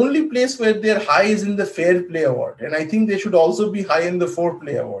 The only place where they're high is in the Fair Play Award. And I think they should also be high in the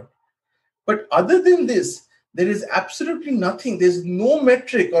Foreplay Award. But other than this, there is absolutely nothing. There's no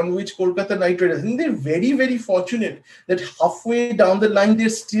metric on which Kolkata Knight Riders. And they're very, very fortunate that halfway down the line, they're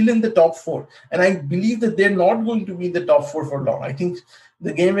still in the top 4. And I believe that they're not going to be in the top 4 for long. I think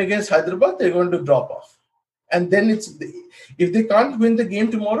the game against Hyderabad, they're going to drop off. And then if they can't win the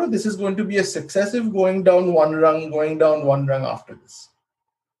game tomorrow, this is going to be a successive going down one rung after this.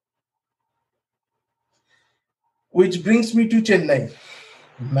 Which brings me to Chennai.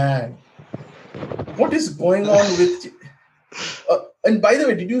 Man, what is going on with... and by the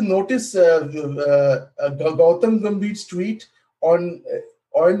way, did you notice Gautam Gambhir's tweet on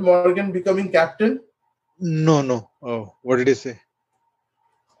Eoin Morgan becoming captain? No. Oh, what did he say?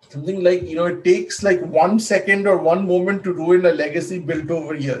 Something like, it takes like 1 second or one moment to ruin a legacy built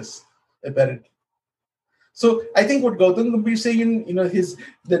over years, apparently. So I think what Gautam Gambhir is saying,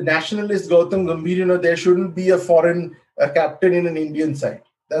 the nationalist Gautam Gambhir, there shouldn't be a foreign captain in an Indian side.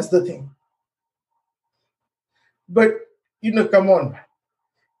 That's the thing. But, come on.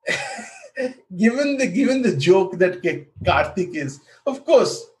 given the joke that Karthik is, of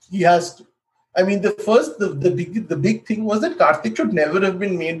course, he has to. The big thing was that Karthik should never have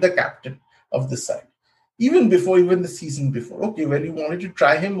been made the captain of the side. Even the season before. Okay, well, you wanted to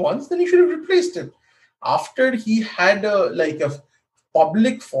try him once, then you should have replaced him. After he had a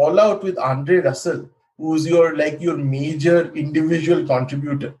public fallout with Andre Russell, who's your major individual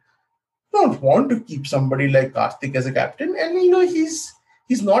contributor, you don't want to keep somebody like Karthik as a captain. And,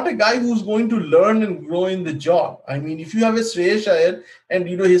 he's not a guy who's going to learn and grow in the job. If you have a Shreyas Iyer and,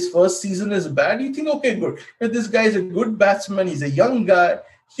 his first season is bad, you think, okay, good. But this guy is a good batsman. He's a young guy.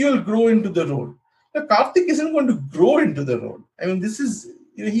 He'll grow into the role. Now, Karthik isn't going to grow into the role.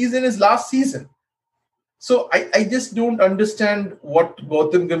 He's in his last season. So I just don't understand what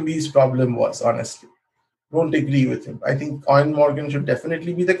Gautam Gambhir's problem was, honestly. Don't agree with him. I think Eoin Morgan should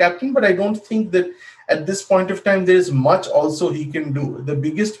definitely be the captain, but I don't think that at this point of time, there is much also he can do. The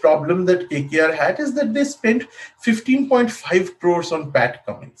biggest problem that KKR had is that they spent 15.5 crores on Pat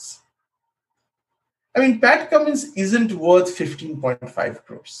Cummins. Pat Cummins isn't worth 15.5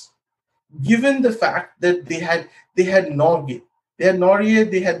 crores. Given the fact that they had Norgay, they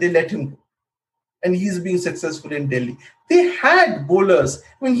let him go. And he's being successful in Delhi. They had bowlers.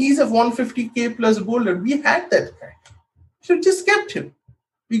 He's a 150k plus bowler. We had that guy. So just kept him.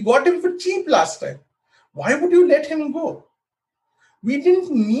 We got him for cheap last time. Why would you let him go? We didn't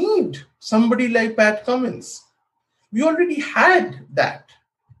need somebody like Pat Cummins. We already had that.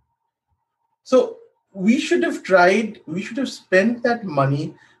 So we should have spent that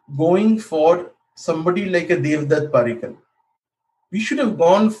money going for somebody like a Devdutt Padikkal. We should have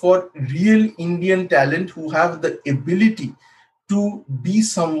gone for real Indian talent who have the ability to be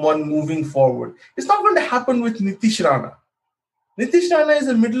someone moving forward. It's not going to happen with Nitish Rana. Nitish Rana is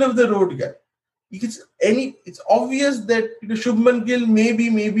a middle of the road guy. It's obvious that Shubman Gill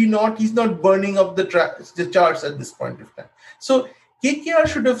maybe not. He's not burning up the charts at this point of time. So KKR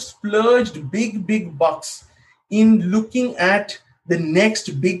should have splurged big bucks in looking at the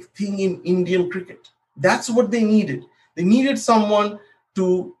next big thing in Indian cricket. That's what they needed. They needed someone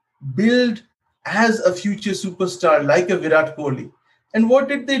to build as a future superstar like a Virat Kohli. And what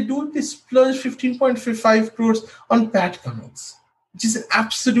did they do? They splurged 15.5 crores on Pat Cummins, which is an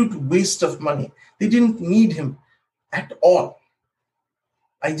absolute waste of money. They didn't need him at all.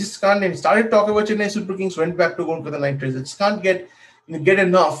 I just can't. I started talking about Chennai Super Kings, went back to Kolkata Knight Riders. I just can't get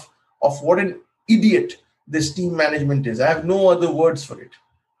enough of what an idiot this team management is. I have no other words for it,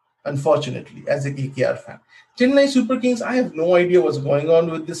 unfortunately, as a KKR fan. Chennai Super Kings, I have no idea what's going on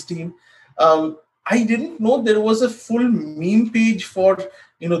with this team. I didn't know there was a full meme page for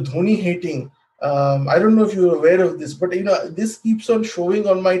Dhoni hating. I don't know if you're aware of this, but this keeps on showing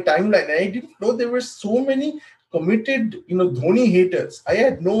on my timeline. I didn't know there were so many committed Dhoni haters. I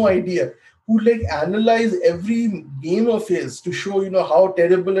had no idea, who analyze every game of his to show how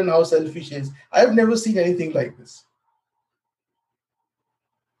terrible and how selfish he is. I have never seen anything like this.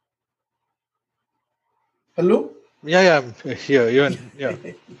 Hello? Yeah, I'm here. Yeah.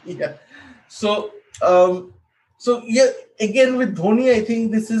 Yeah. So again with Dhoni, I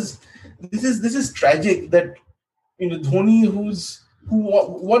think this is tragic that Dhoni, who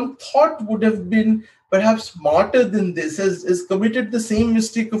one thought would have been perhaps smarter than this, has committed the same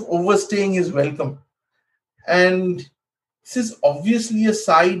mistake of overstaying his welcome. And this is obviously a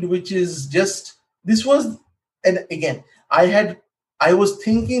side which is and again, I was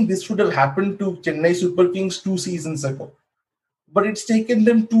thinking this would have happened to Chennai Super Kings 2 seasons ago. But it's taken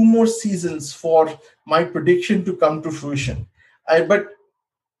them 2 more seasons for my prediction to come to fruition. But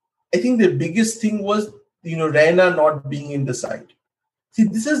I think the biggest thing was, Raina not being in the side. See,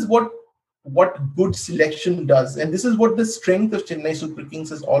 this is what good selection does. And this is what the strength of Chennai Super Kings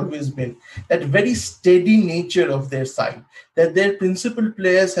has always been. That very steady nature of their side. That their principal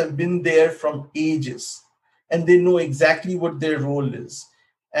players have been there from ages. And they know exactly what their role is.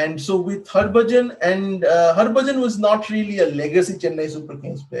 And so with Harbhajan, and Harbhajan was not really a legacy Chennai Super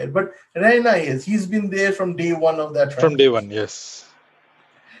Kings player, but Raina is. He's been there from day one of that. From day one, yes.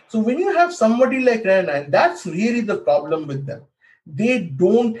 So when you have somebody like Raina, and that's really the problem with them, they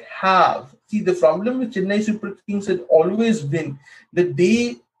don't have. See, the problem with Chennai Super Kings had always been that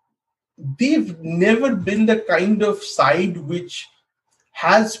they've never been the kind of side which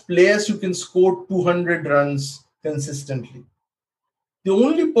has players who can score 200 runs consistently. The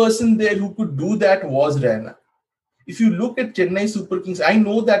only person there who could do that was Raina. If you look at Chennai Super Kings, I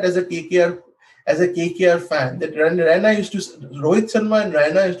know that as a KKR fan, that Rohit Sharma and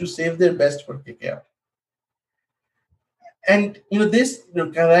Raina used to save their best for KKR. And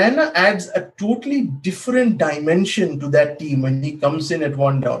Raina adds a totally different dimension to that team when he comes in at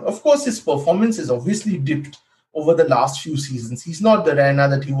one down. Of course, his performance is obviously dipped over the last few seasons. He's not the Raina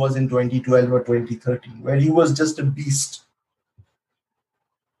that he was in 2012 or 2013, where he was just a beast.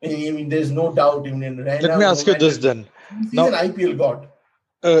 I mean, there's no doubt. Let me ask you this then. He's an IPL god.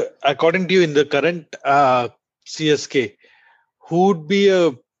 According to you, in the current CSK, who would be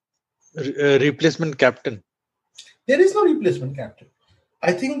a replacement captain? There is no replacement captain.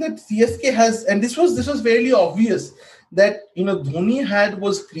 I think that CSK has, and this was fairly obvious, that Dhoni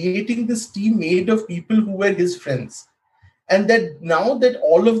was creating this team made of people who were his friends, and that now that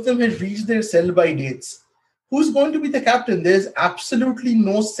all of them have reached their sell-by dates, who's going to be the captain? There's absolutely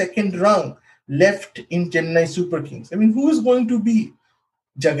no second rung left in Chennai Super Kings. I mean, who is going to be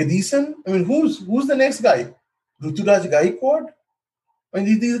Jagadisan? I mean, who's the next guy? Ruturaj Gaikwad? I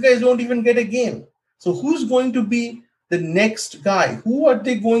mean, these guys don't even get a game. So who's going to be the next guy? Who are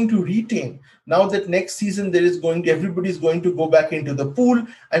they going to retain? Now that next season everybody's going to go back into the pool.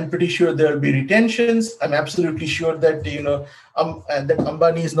 I'm pretty sure there will be retentions. I'm absolutely sure that that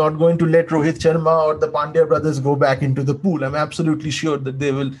Ambani is not going to let Rohit Sharma or the Pandya brothers go back into the pool. I'm absolutely sure that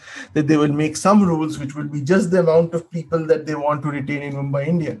they will make some rules which will be just the amount of people that they want to retain in Mumbai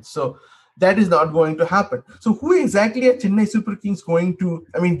Indians. So that is not going to happen. So who exactly are Chennai Super Kings going to,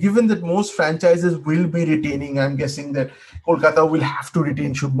 I mean, given that most franchises will be retaining, I'm guessing that Kolkata will have to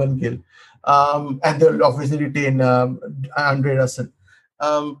retain Shubman Gill. And they'll obviously retain Andre Russell.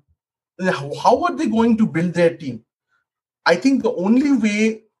 How are they going to build their team? I think the only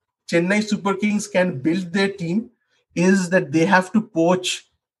way Chennai Super Kings can build their team is that they have to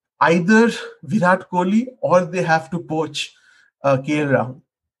poach either Virat Kohli or they have to poach KL Rahul.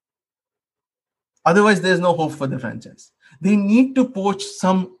 Otherwise, there's no hope for the franchise. They need to poach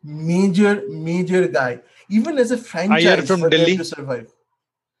some major guy, even as a franchise, Iyer from for Delhi them to survive.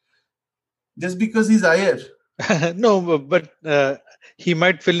 Just because he's Iyer. No, but he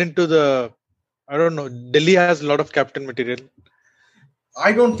might fill into the. I don't know. Delhi has a lot of captain material.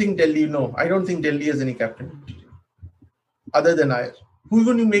 I don't think Delhi has any captain other than Iyer. Who's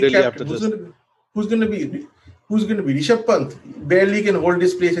going to make Delhi captain? after Who's going to be Rishabh Pant? Barely can hold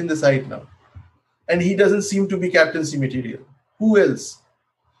his place in the side now. And he doesn't seem to be captaincy material. Who else?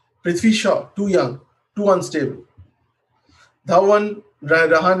 Prithvi Shaw, too young, too unstable. Dhawan,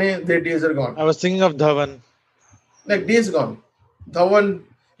 Rahane, their days are gone. I was thinking of Dhawan. Like days gone. Dhawan,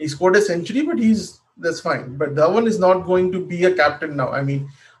 he scored a century, but that's fine. But Dhawan is not going to be a captain now. I mean,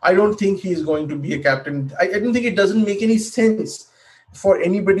 I don't think he's going to be a captain. I don't think it doesn't make any sense for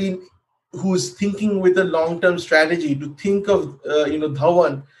anybody who's thinking with a long-term strategy to think of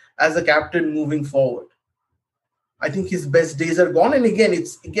Dhawan as a captain moving forward. I think his best days are gone. And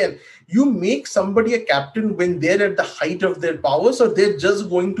again, you make somebody a captain when they're at the height of their powers, or they're just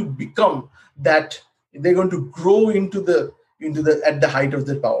going to become that. They're going to grow into the at the height of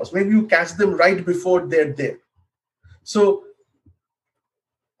their powers. Maybe you catch them right before they're there. So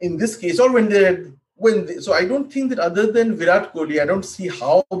in this case, or so I don't think that other than Virat Kohli, I don't see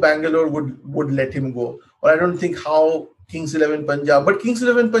how Bangalore would let him go, or I don't think how Kings 11 Punjab. But Kings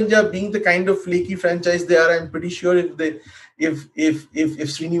 11 Punjab, being the kind of flaky franchise they are, I'm pretty sure if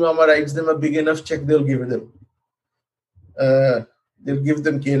Srini Mama writes them a big enough check, they'll give them. They'll give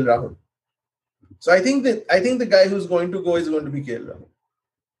them KL Rahul. So I think the guy who's going to go is going to be KL Rahul.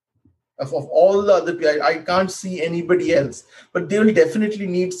 Of all the other players, I can't see anybody else. But they will definitely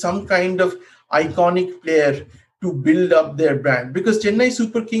need some kind of iconic player to build up their brand. Because Chennai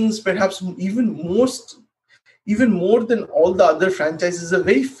Super Kings, perhaps even more than all the other franchises, is a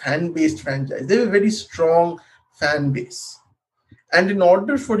very fan-based franchise. They have a very strong fan base. And in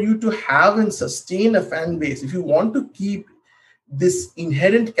order for you to have and sustain a fan base, if you want to keep this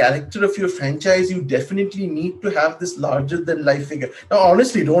inherent character of your franchise, you definitely need to have this larger-than-life figure. Now,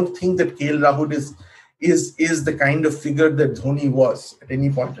 honestly, don't think that KL Rahul is the kind of figure that Dhoni was at any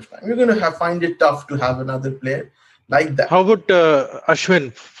point of time. You're going to find it tough to have another player like that. How about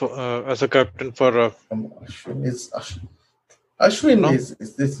Ashwin as a captain for? Ashwin is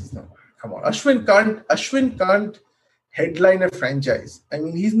this? No, come on. Ashwin can't headline a franchise. I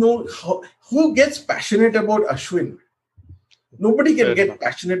mean, who gets passionate about Ashwin? Nobody can get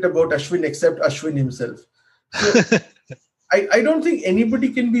passionate about Ashwin except Ashwin himself. So I don't think anybody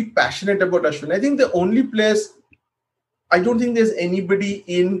can be passionate about Ashwin. I think the only players, I don't think there's anybody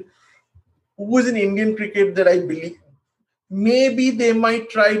who is in Indian cricket that I believe. Maybe they might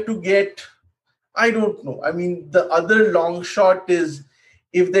try to get, I don't know. I mean, the other long shot is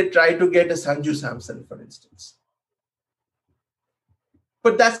if they try to get a Sanju Samson, for instance.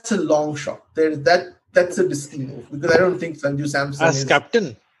 But that's a long shot. That's a risky move, because I don't think Sanju Samson as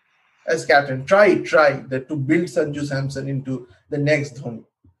captain. Try that to build Sanju Samson into the next Dhoni.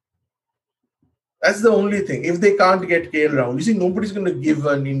 That's the only thing. If they can't get KL Rahul, you see, nobody's going to give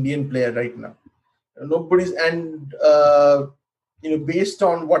an Indian player right now. Nobody's, and based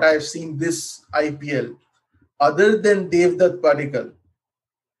on what I've seen this IPL, other than Devdutt Padikkal,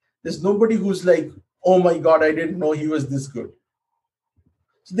 there's nobody who's like, oh my God, I didn't know he was this good.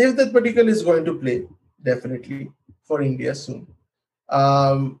 So Devdutt Padikkal is going to play definitely for India soon.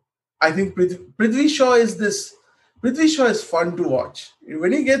 I think Prithvi Shaw is fun to watch.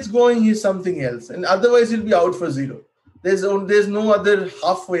 When he gets going, he's something else, and otherwise he'll be out for zero. There's no other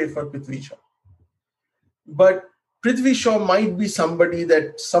halfway for Prithvi Shaw. But Prithvi Shaw might be somebody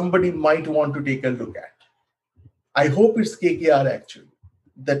that somebody might want to take a look at. I hope it's KKR actually.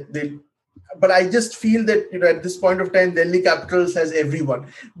 But I just feel that at this point of time, Delhi Capitals has everyone.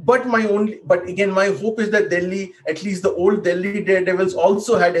 But my hope is that Delhi, at least the old Delhi Daredevils,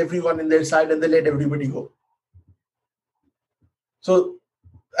 also had everyone in their side, and they let everybody go. So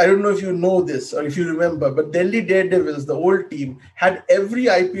I don't know if you know this or if you remember, but Delhi Daredevils, the old team, had every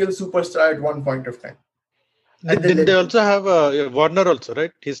IPL superstar at one point of time. Didn't they also have Warner also,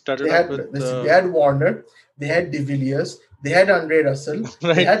 right? He started they had Warner, they had De Villiers, they had Andre Russell,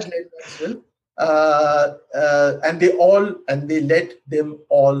 right. They had Glenn Maxwell, and they let them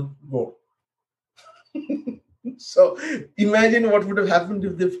all go. So imagine what would have happened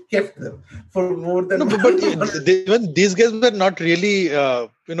if they've kept them for more than. No, but even these guys were not really,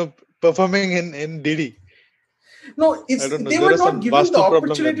 performing in DD. No, they were not given the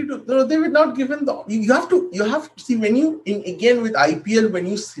opportunity to. No, they were not given the. You have to see when again with IPL, when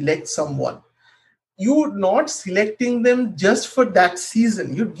you select someone, you're not selecting them just for that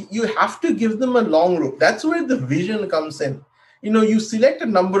season. You have to give them a long rope. That's where the vision comes in. You select a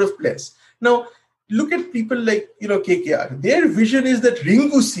number of players. Now, look at people like, KKR. Their vision is that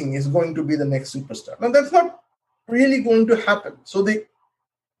Rinku Singh is going to be the next superstar. Now, that's not really going to happen. So they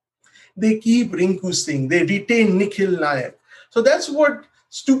keep Rinku Singh. They retain Nikhil Nayak. So that's what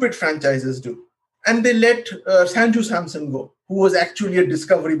stupid franchises do. And they let Sanju Samson go, who was actually a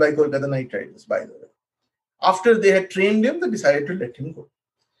discovery by Kolkata Knight Riders, by the way. After they had trained him, they decided to let him go.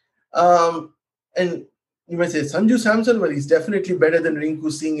 And you might say, Sanju Samson, well, he's definitely better than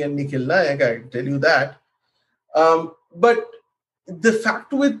Rinku Singh and Nikhil Nayak, I can tell you that. But the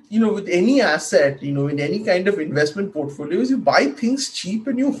fact with any asset, in any kind of investment portfolio is you buy things cheap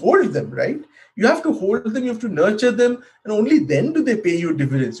and you hold them, right? You have to hold them, you have to nurture them, and only then do they pay you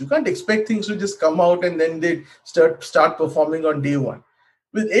dividends. You can't expect things to just come out and then they start performing on day one.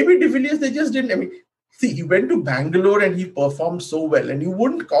 With AB de Villiers, they just didn't. See, he went to Bangalore and he performed so well. And you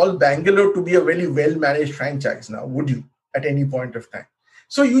wouldn't call Bangalore to be a very well-managed franchise now, would you, at any point of time?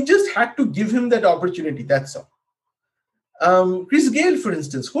 So you just had to give him that opportunity, that's all. Chris Gayle, for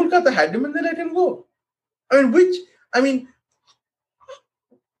instance, Kolkata had him and they let him go.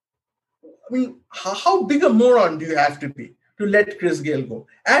 How big a moron do you have to be to let Chris Gayle go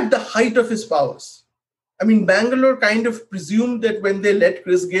at the height of his powers? Bangalore kind of presumed that when they let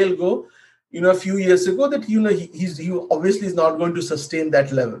Chris Gayle go, a few years ago, that he obviously is not going to sustain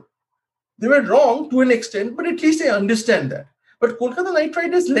that level. They were wrong to an extent, but at least they understand that. But Kolkata Knight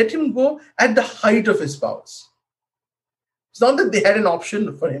Riders let him go at the height of his powers. It's not that they had an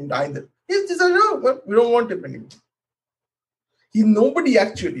option for him either. They said, no, we don't want him anymore. Nobody,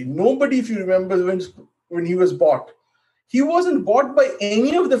 if you remember when he was bought, he wasn't bought by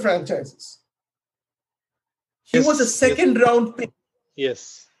any of the franchises. He was a second round pick.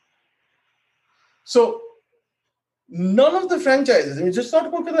 Yes. So none of the franchises, just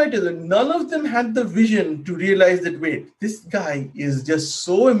not Kolkata Knight Riders, none of them had the vision to realize that, wait, this guy is just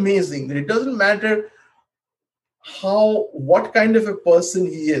so amazing that it doesn't matter what kind of a person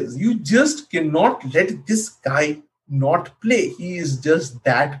he is. You just cannot let this guy not play. He is just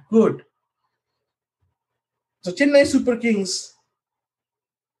that good. So Chennai Super Kings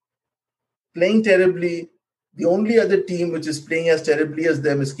playing terribly. The only other team which is playing as terribly as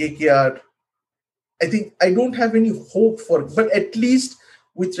them is KKR. I think I don't have any hope for it, but at least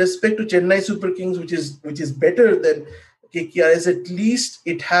with respect to Chennai Super Kings, which is better than KKR, is at least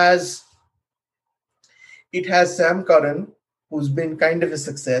it has Sam Curran, who's been kind of a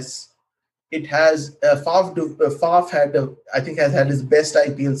success. It has Faf has had his best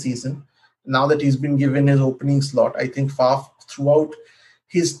IPL season. Now that he's been given his opening slot, I think Faf throughout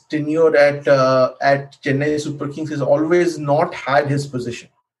his tenure at Chennai Super Kings has always not had his position.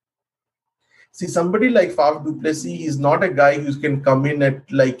 See, somebody like Faf du Plessis, he's not a guy who can come in at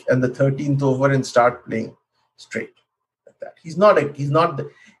the 13th over and start playing straight like that. He's not a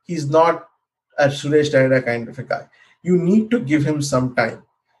Suresh Raina kind of a guy. You need to give him some time.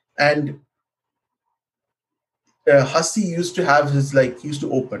 And Hussey used to have his he used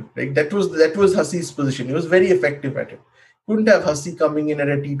to open. That was Hussey's position. He was very effective at it. Couldn't have Hussey coming in at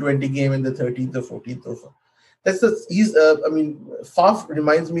a T20 game in the 13th or 14th over. Faf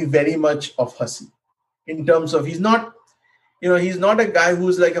reminds me very much of Hussey in terms of he's not a guy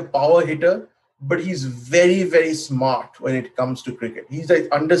who's like a power hitter, but he's very, very smart when it comes to cricket. He's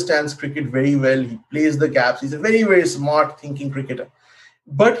understands cricket very well. He plays the gaps. He's a very, very smart thinking cricketer,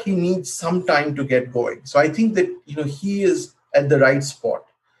 but he needs some time to get going. So I think that, he is at the right spot.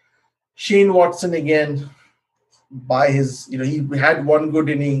 Shane Watson again, by his, he had one good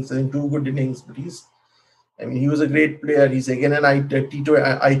innings and two good innings, but he was a great player. He's again an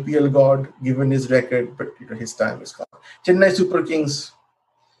IPL god given his record, but his time is gone. Chennai Super Kings,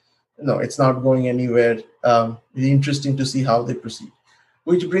 no, it's not going anywhere. It's interesting to see how they proceed.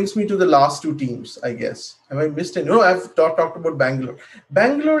 Which brings me to the last two teams, I guess. Have I missed any? No, I've talked about Bangalore.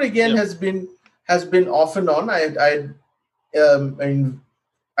 Bangalore again has been off and on.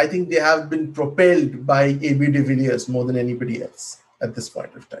 I think they have been propelled by AB de Villiers more than anybody else at this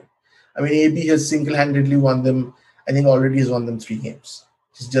point of time. AB has single-handedly won them. I think already has won them 3 games.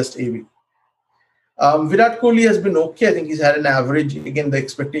 It's just AB. Virat Kohli has been okay. I think he's had an average. Again, the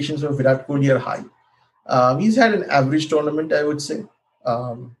expectations of Virat Kohli are high. He's had an average tournament, I would say.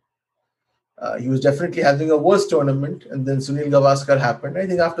 He was definitely having a worse tournament, and then Sunil Gavaskar happened. I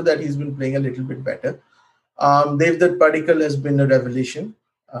think after that, he's been playing a little bit better. Devdutt Padikkal has been a revelation.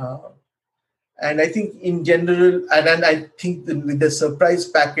 And I think in general, and I think the surprise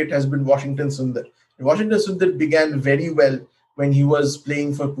packet has been Washington Sundar. Washington Sundar began very well when he was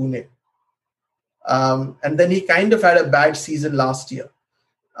playing for Pune. And then he kind of had a bad season last year.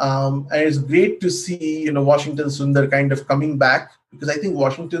 And it's great to see, Washington Sundar kind of coming back because I think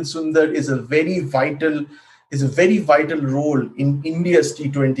Washington Sundar is a very vital role in India's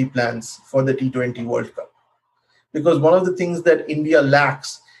T20 plans for the T20 World Cup. Because one of the things that India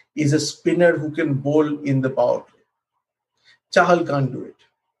lacks is a spinner who can bowl in the power play. Chahal can't do it.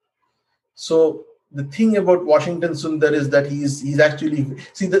 So the thing about Washington Sundar is that he's actually,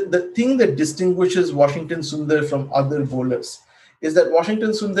 see, the thing that distinguishes Washington Sundar from other bowlers is that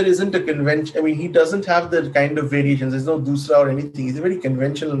Washington Sundar isn't a convention. I mean, he doesn't have the kind of variations. There's no dusra or anything. He's a very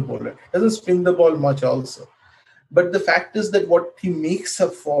conventional bowler. Doesn't spin the ball much also. But the fact is that what he makes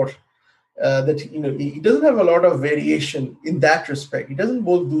up for, that he doesn't have a lot of variation in that respect. He doesn't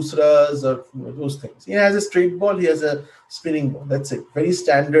bowl dusras or those things. He has a straight ball. He has a spinning ball. That's it. Very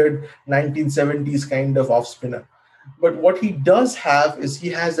standard 1970s kind of off spinner. But what he does have is he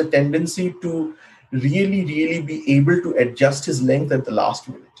has a tendency to really, really be able to adjust his length at the last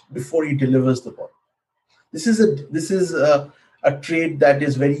minute before he delivers the ball. This is a trait that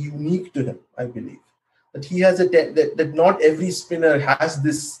is very unique to him, I believe. That he has that not every spinner has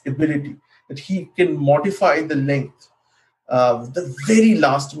this ability, that he can modify the length the very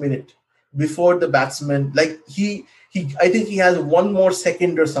last minute before the batsman. Like I think he has 1 more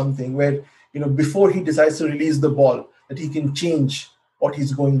second or something where, before he decides to release the ball, that he can change what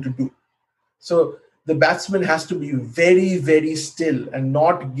he's going to do. So the batsman has to be very, very still and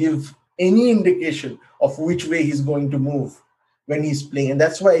not give any indication of which way he's going to move when he's playing. And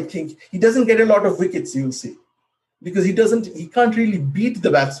that's why I think he doesn't get a lot of wickets, you'll see, because he can't really beat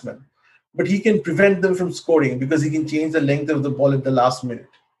the batsman, but he can prevent them from scoring because he can change the length of the ball at the last minute.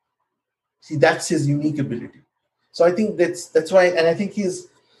 See, that's his unique ability. So I think that's why, and I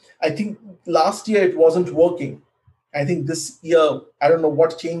think last year it wasn't working. I think this year, I don't know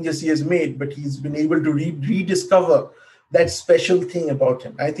what changes he has made, but he's been able to rediscover that special thing about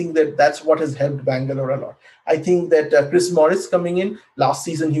him. I think that's what has helped Bangalore a lot. I think that Chris Morris coming in, last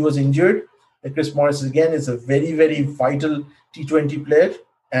season he was injured. Chris Morris, again, is a very, very vital T20 player.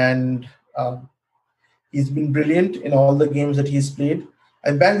 And he's been brilliant in all the games that he's played.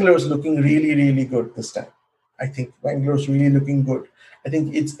 And Bangalore is looking really, really good this time. I think Bangalore is really looking good. I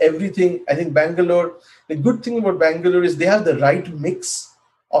think it's everything. I think Bangalore, the good thing about Bangalore is they have the right mix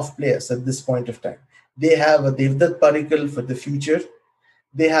of players at this point of time. They have a Devdutt Padikkal for the future.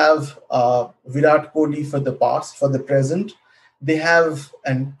 They have Virat Kohli for the past, for the present. They have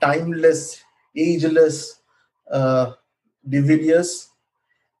a timeless, ageless de Villiers.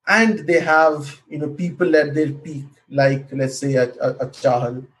 And they have people at their peak, like, let's say, a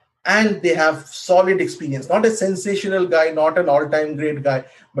Chahal. And they have solid experience. Not a sensational guy, not an all-time great guy,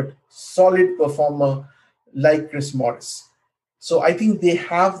 but solid performer like Chris Morris. So I think they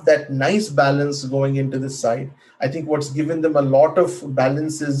have that nice balance going into this side. I think what's given them a lot of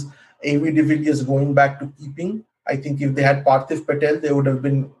balance is A.V. de Villiers going back to keeping. I think if they had Parthiv Patel, they would have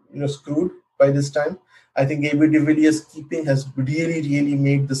been screwed by this time. I think A.V. de Villiers keeping has really, really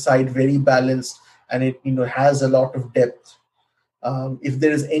made the side very balanced, and it has a lot of depth. If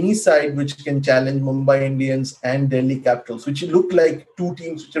there is any side which can challenge Mumbai Indians and Delhi Capitals, which look like two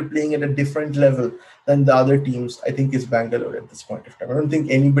teams which are playing at a different level than the other teams, I think is Bangalore at this point of time. I don't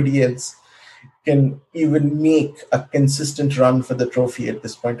think anybody else can even make a consistent run for the trophy at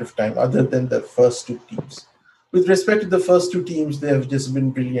this point of time, other than the first two teams. With respect to the first two teams, they have just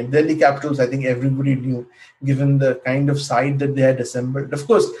been brilliant. Delhi Capitals, I think everybody knew, given the kind of side that they had assembled. Of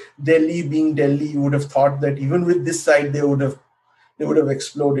course, Delhi being Delhi, you would have thought that even with this side, they would have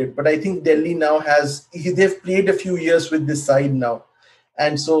exploded. But I think Delhi now they've played a few years with this side now.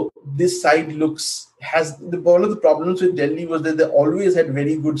 And so this side one of the problems with Delhi was that they always had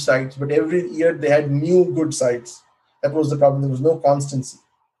very good sides, but every year they had new good sides. That was the problem. There was no constancy.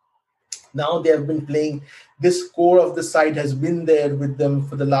 Now they have been playing, this core of the side has been there with them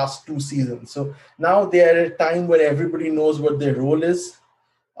for the last 2 seasons. So now they are at a time where everybody knows what their role is.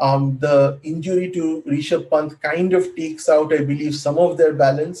 The injury to Rishabh Pant kind of takes out, I believe, some of their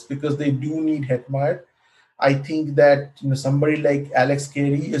balance because they do need Hetmyer. I think that somebody like Alex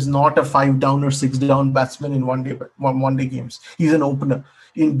Carey is not a 5-down or 6-down batsman in one day games. He's an opener.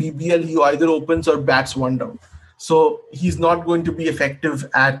 In BBL, he either opens or bats 1 down. So he's not going to be effective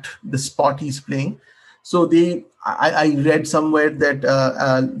at the spot he's playing. So I read somewhere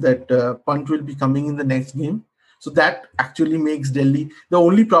that Pant will be coming in the next game. So that actually makes Delhi. The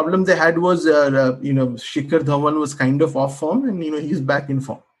only problem they had was, Shikhar Dhawan was kind of off form, and he's back in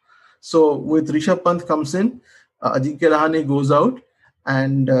form. So with Rishabh Pant comes in, Ajinkya Rahane goes out,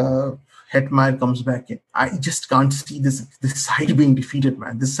 and Hetmyer comes back in. I just can't see this side being defeated,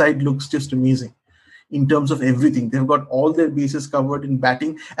 man. This side looks just amazing in terms of everything. They've got all their bases covered in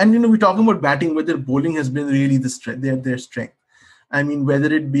batting, and we're talking about batting, but their bowling has been really their strength. I mean,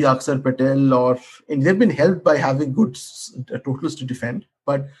 whether it be Akshar Patel and they've been helped by having good totals to defend,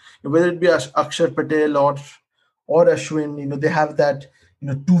 but whether it be Akshar Patel or Ashwin, they have that,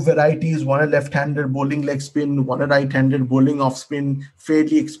 two varieties, one a left-hander bowling leg spin, one a right-hander bowling off spin,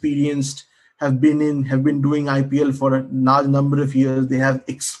 fairly experienced, have been doing IPL for a large number of years. They have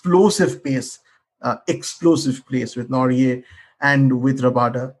explosive pace with Norrie and with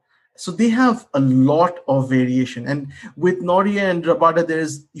Rabada. So they have a lot of variation. And with Norrie and Rabada,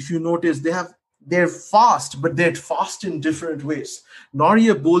 if you notice, they're fast, but they're fast in different ways.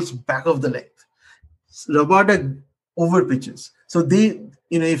 Norrie bowls back of the length. Rabada over pitches. So they,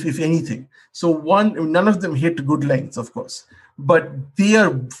 if anything. So none of them hit good lengths, of course. But they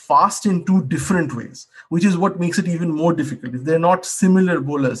are fast in two different ways, which is what makes it even more difficult. They're not similar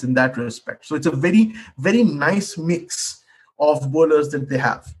bowlers in that respect. So it's a very, very nice mix of bowlers that they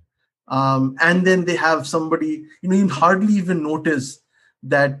have. And then they have somebody, you hardly even notice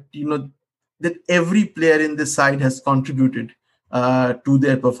that, that every player in this side has contributed to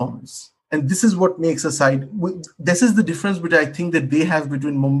their performance. And this is what makes a side. This is the difference which I think that they have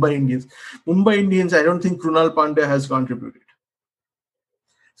between Mumbai Indians. Mumbai Indians, I don't think Krunal Pandya has contributed.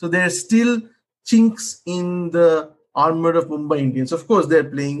 So there are still chinks in the armor of Mumbai Indians. Of course, they're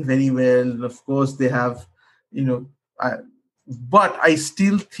playing very well. Of course, they have, but I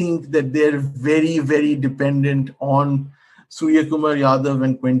still think that they're very, very dependent on Surya Kumar Yadav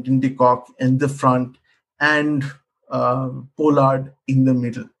and Quinton de Kock in the front and Pollard in the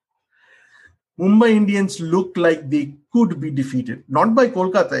middle. Mumbai Indians look like they could be defeated, not by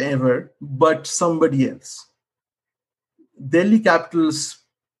Kolkata ever, but somebody else. Delhi Capitals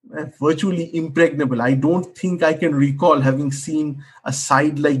are virtually impregnable. I don't think I can recall having seen a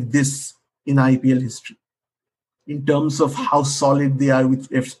side like this in IPL history in terms of how solid they are with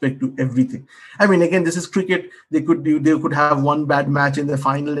respect to everything. I mean, again, this is cricket. They could have one bad match in the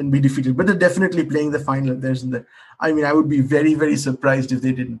final and be defeated, but they're definitely playing the final. I would be very, very surprised if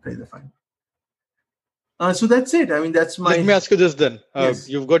they didn't play the final. So that's it. I mean, that's my... Let me ask you this then. Yes.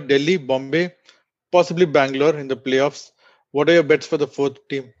 You've got Delhi, Bombay, possibly Bangalore in the playoffs. What are your bets for the fourth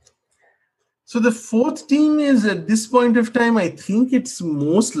team? So the fourth team is, at this point of time, I think it's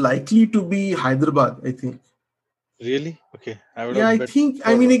most likely to be Hyderabad, I think. Really? Okay. Again,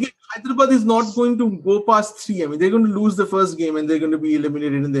 Hyderabad is not going to go past 3. I mean, they're going to lose the first game and they're going to be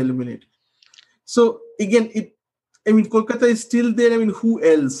eliminated in the eliminator. So again, Kolkata is still there. I mean, who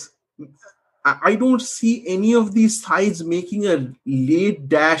else? I don't see any of these sides making a late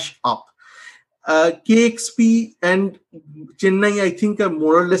dash up. KXP and Chennai, I think, are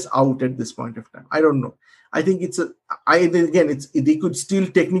more or less out at this point of time. I don't know. I think they could still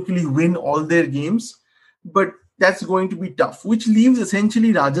technically win all their games, but that's going to be tough, which leaves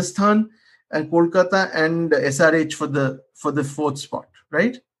essentially Rajasthan and Kolkata and SRH for the fourth spot,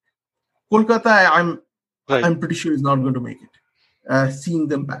 right? Kolkata, I'm pretty sure is not going to make it. Seeing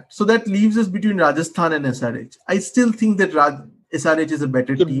them back. So that leaves us between Rajasthan and SRH. I still think that SRH is a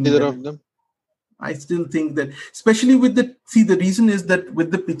better team. Neither of them. I still think that, especially with the reason is that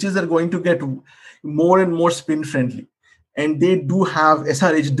with the pitches are going to get more and more spin friendly. And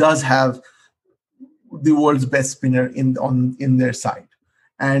SRH does have the world's best spinner in their side.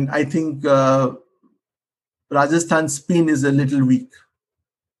 And I think Rajasthan's spin is a little weak.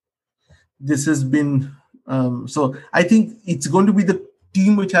 This has been... so I think it's going to be the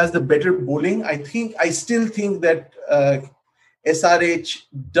team which has the better bowling. I still think that SRH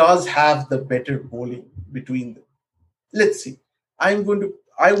does have the better bowling between them. Let's see.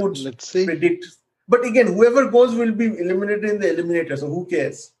 Let's predict. But again, whoever goes will be eliminated in the eliminator. So who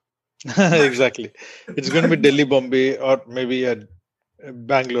cares? Exactly. It's going to be Delhi, Bombay, or maybe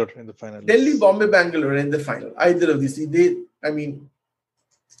Bangalore in the final. Delhi, Bombay, Bangalore in the final. Either of these. They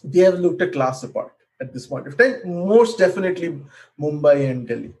have looked a class apart at this point of time. Most definitely Mumbai and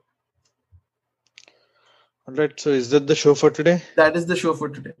Delhi. All right. So is that the show for today? That is the show for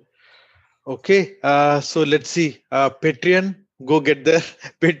today. Okay. So let's see. Patreon, go get there.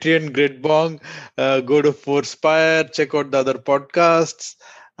 Patreon, Great Bong. Go to Forspire. Check out the other podcasts.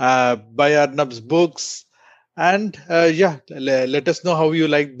 Buy Arnab's books. And let us know how you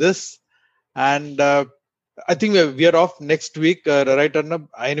like this. And I think we are off next week. Right, Arnab?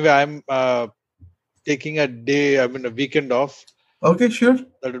 Anyway, I'm... taking a weekend off. Okay, sure.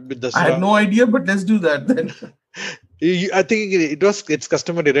 That would be Dasra. I had no idea, but let's do that then. I think it's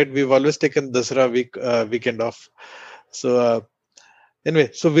customary, right? We've always taken Dasra weekend off. So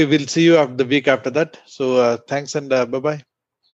anyway, so we will see you the week after that. So thanks and bye-bye.